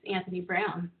is Anthony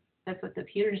Brown. That's what the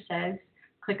computer says.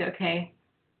 Click OK.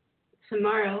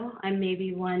 Tomorrow, I may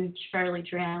be one Charlie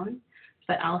Drown,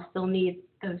 but I'll still need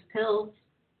those pills.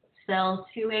 Cell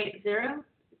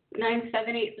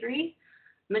 280-9783.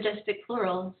 Majestic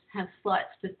plurals have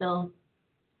slots to fill.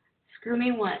 Screw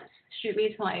me once, shoot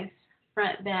me twice.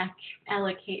 Front, back,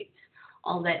 allocate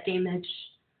all that damage.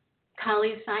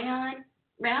 Kali Scion,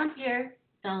 round here,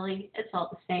 Dolly, it's all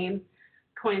the same.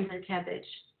 Coins are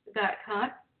cabbage. Got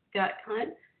caught, got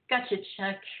cunt, gotcha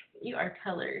Chuck, you are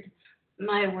colored.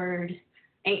 My word,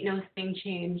 ain't no thing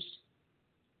changed.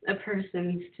 A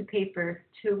person's to paper,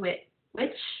 to wit.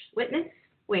 Which witness?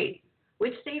 Wait,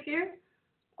 which savior?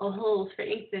 A holes for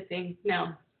ink dipping,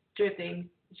 no, dripping,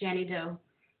 Janny Doe.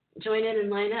 Join in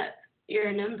and line up, you're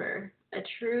a number, a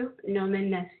true nomen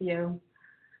nescio.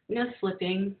 No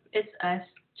slipping, it's us,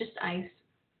 just ice,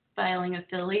 filing a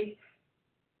filly.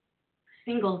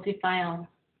 Single defile,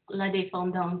 la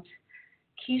défendante.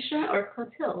 Keisha or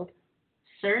Clotilde?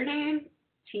 Surname?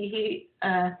 Tihi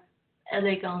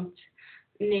elegante.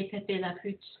 Ne pepe la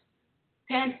pute.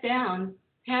 Pants down,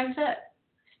 hands up,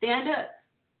 stand up,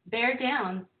 bear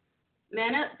down.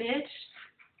 Man up, bitch.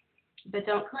 But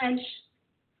don't clench,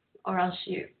 or I'll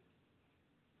shoot.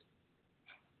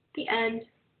 The end.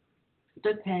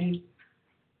 The Pen,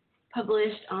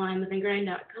 published on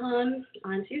LivingGrind.com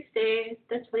on Tuesday,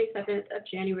 the 27th of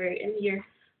January in the year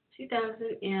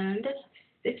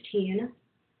 2015.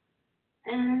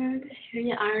 And here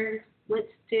you are.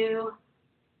 Let's do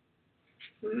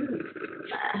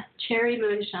Cherry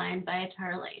Moonshine by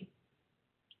Tarlane.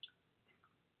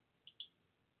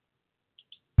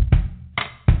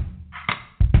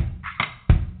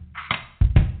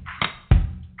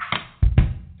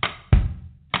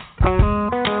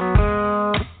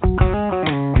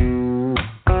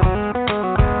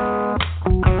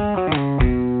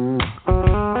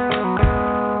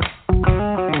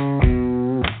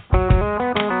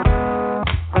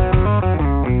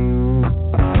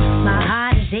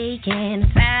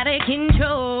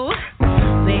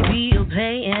 Baby,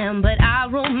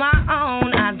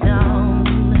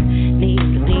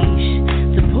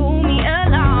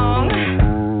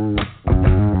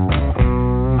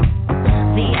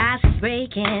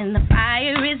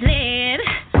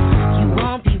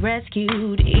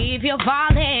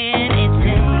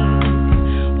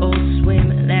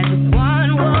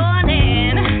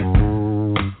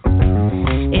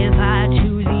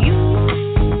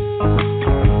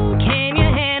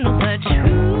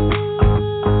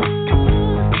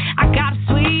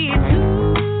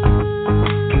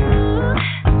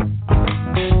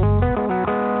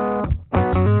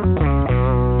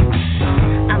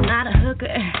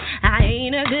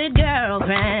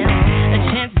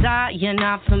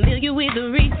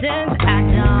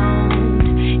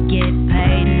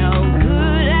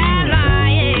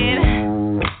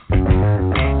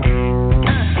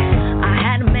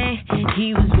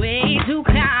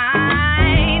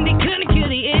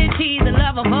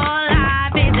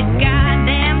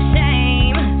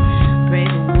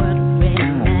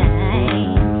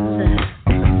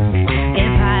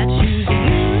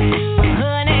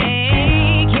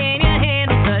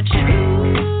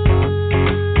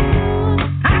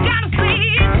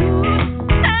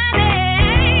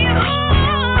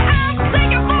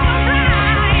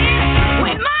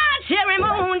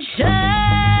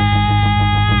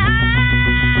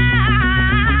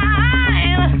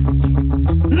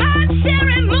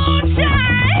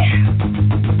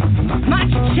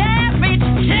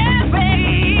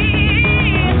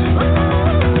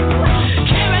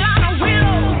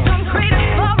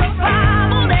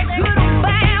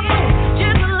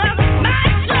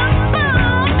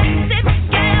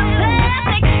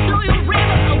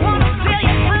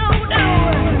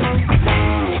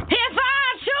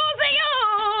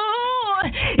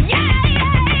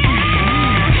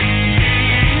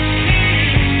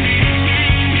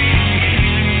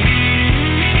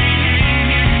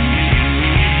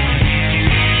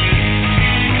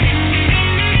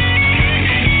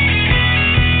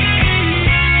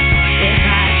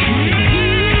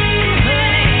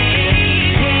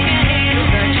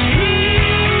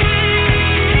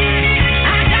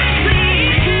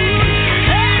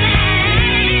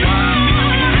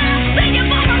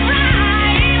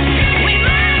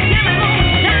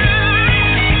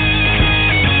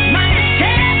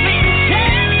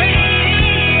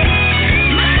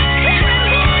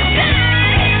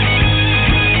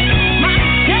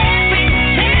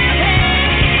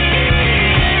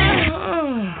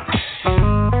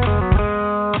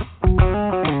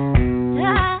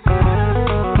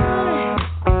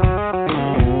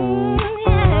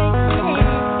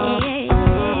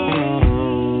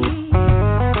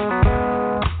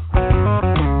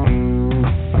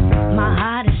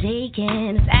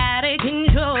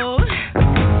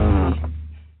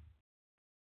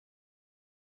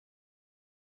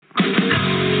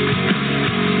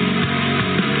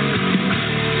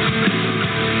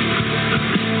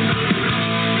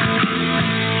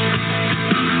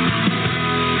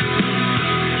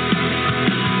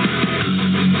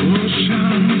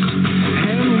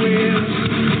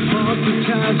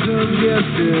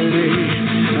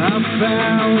 I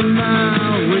found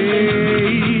my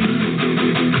way.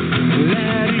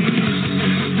 That east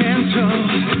mental,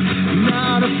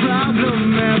 not a problem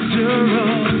after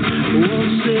all.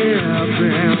 Won't step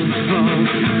and fall,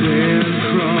 then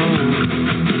crawl.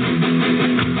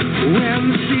 When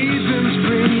the seasons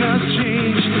bring us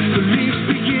change, the leaves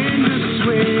begin to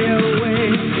sway away.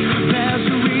 There's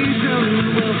a reason,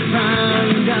 we'll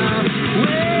find out.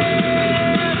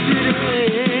 Where did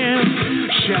it end?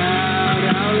 Shout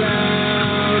out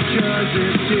loud, 'cause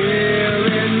it's here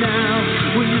and now.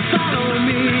 Will you follow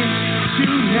me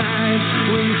tonight?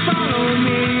 Will you follow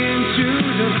me into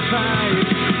the fight?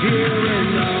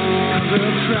 Hearing all the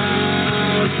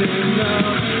crowds and the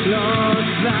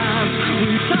lost lives.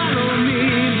 Will you follow me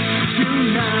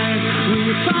tonight? Will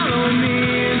you follow me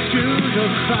into the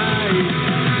fight?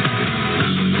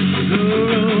 The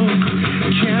road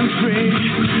can't break,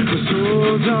 but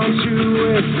hold on to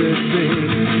everything.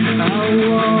 I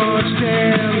watched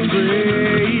and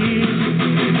prayed.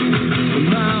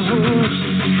 My hopes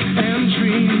and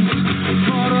dreams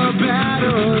fought a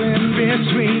battle in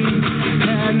between.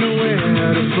 Had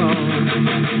nowhere to fall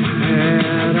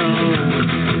at all.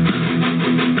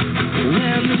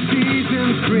 When the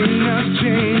seasons bring us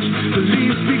change, the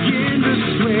leaves begin to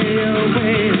sway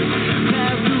away.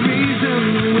 That's the reason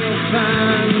we'll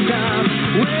find out.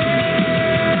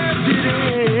 Where did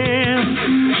it end?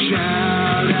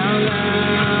 Shout out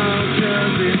loud,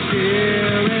 'cause it's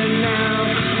here and now.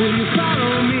 Will you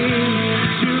follow me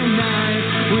tonight?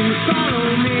 Will you follow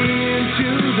me into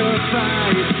the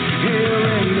fight?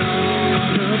 Hearing all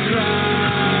the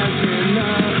cries and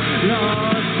the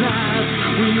lost lives.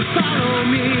 Will you follow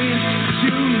me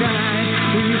tonight?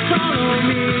 Will you follow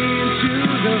me into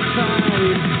the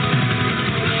fight?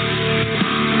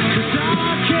 'Cause I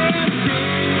can't say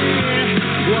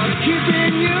what's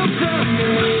keeping you from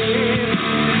me.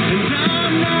 And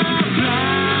I'm not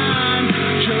blind,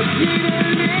 just need a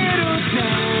little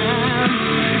time.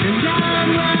 And I'm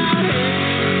right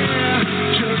here,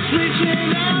 just reaching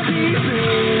out these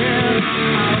hands.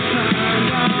 I'll find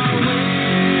our way.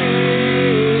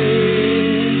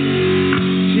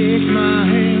 Take my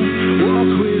hand,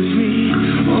 walk with me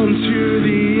onto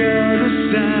the other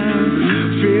side.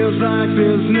 Feels like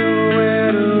there's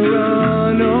nowhere to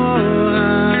run or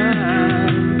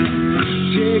hide.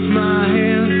 Take my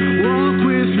hand, walk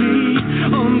with me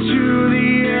onto the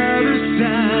other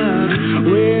side.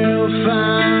 We'll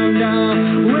find our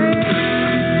way.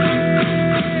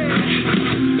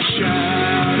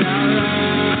 Shout out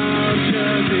loud,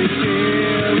 'cause it's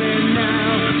here and now.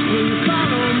 Will you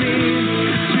follow me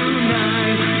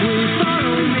tonight? Will you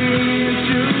follow me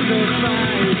into the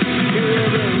fight?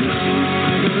 Hearing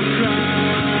all the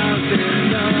cries and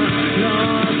the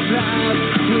lost lives.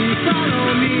 Will you follow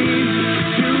me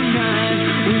tonight?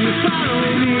 Will you follow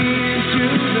me into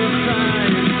the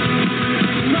fight?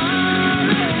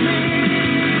 Follow me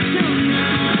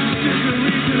tonight. Take a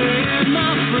reason to end,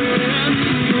 my friend.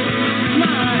 Take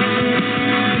my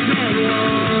hand and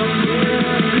walk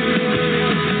with me.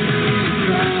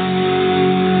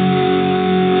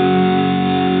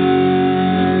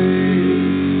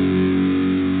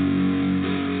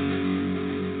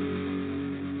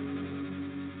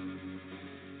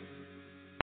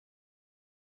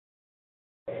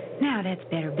 Now that's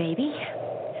better, baby.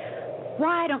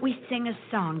 Why don't we sing a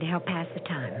song to help pass the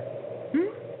time?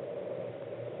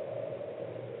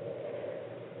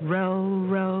 Row,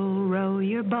 row, row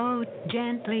your boat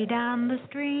gently down the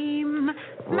stream.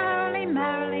 Merrily,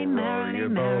 merrily, merrily,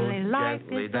 merrily, life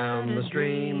is down the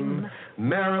stream.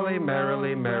 Merrily,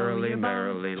 merrily, merrily,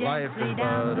 merrily, life is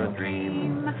but a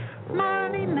dream.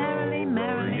 Merrily, merrily,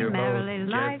 merrily, merrily,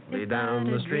 life is down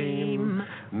the stream.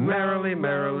 Merrily,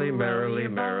 merrily, merrily,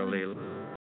 merrily.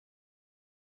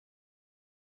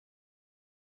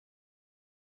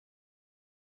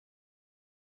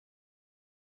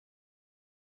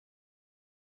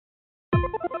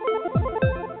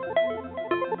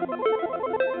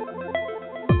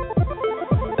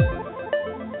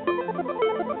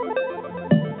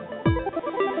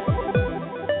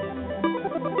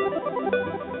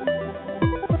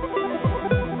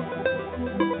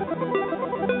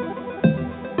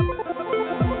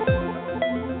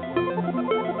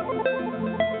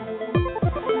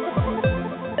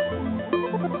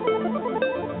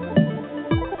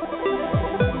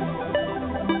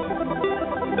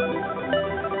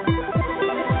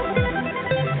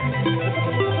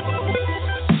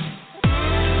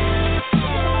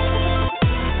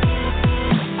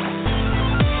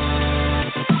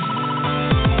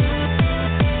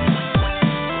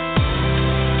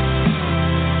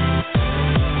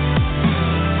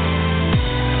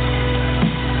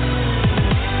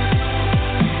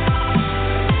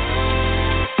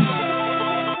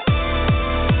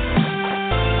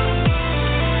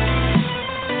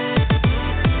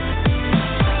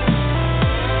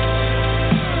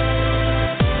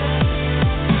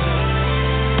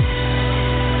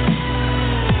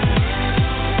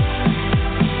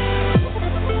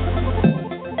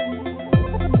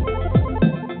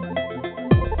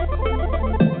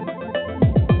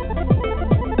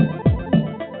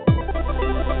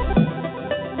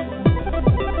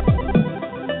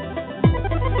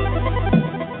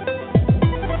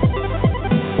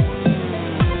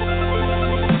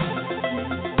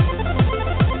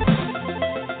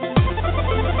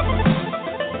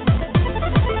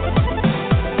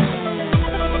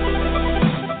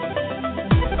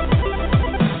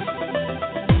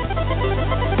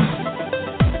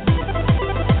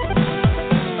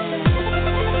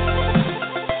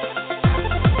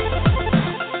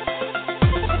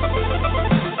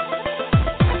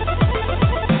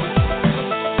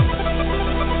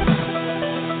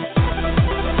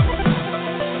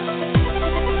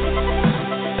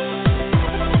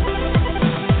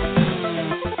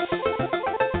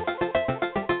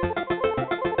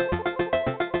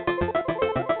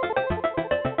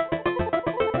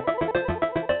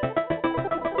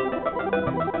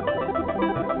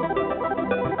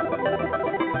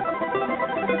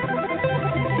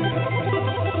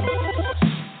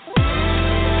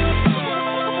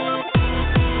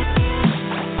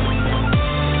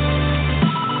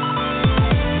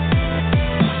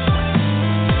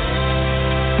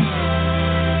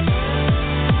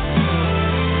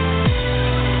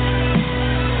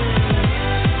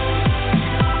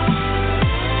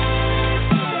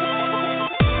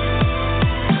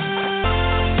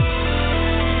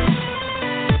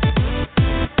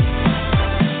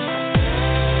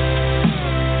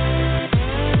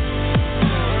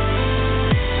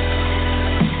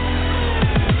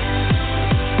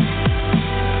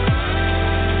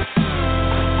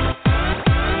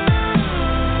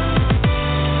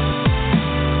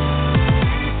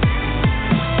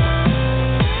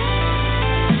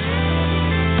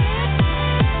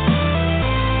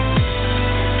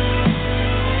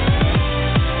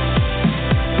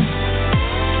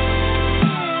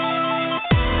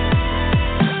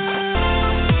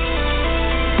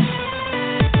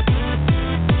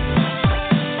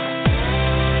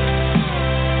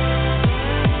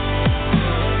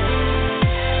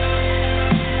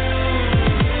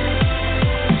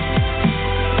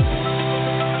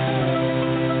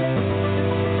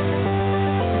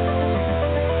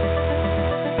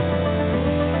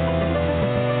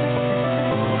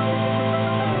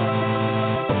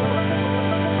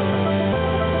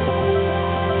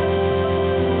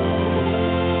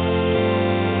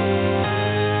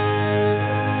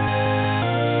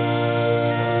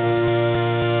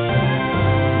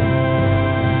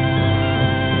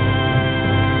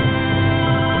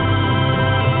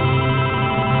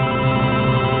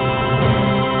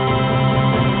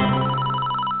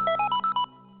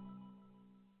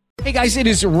 Hey guys, it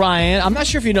is Ryan. I'm not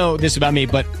sure if you know this about me,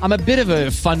 but I'm a bit of a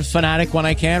fun fanatic when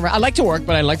I can. I like to work,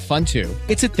 but I like fun too.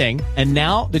 It's a thing. And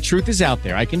now the truth is out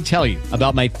there. I can tell you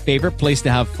about my favorite place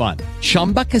to have fun.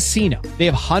 Chumba Casino. They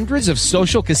have hundreds of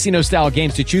social casino style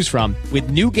games to choose from with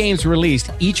new games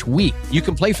released each week. You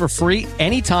can play for free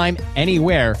anytime,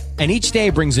 anywhere. And each day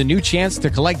brings a new chance to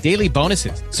collect daily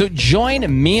bonuses. So join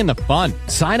me in the fun.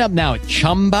 Sign up now at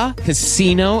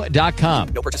ChumbaCasino.com.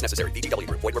 No purchase necessary. VGW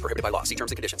Group. Void where prohibited by law. See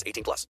terms and conditions. 18+.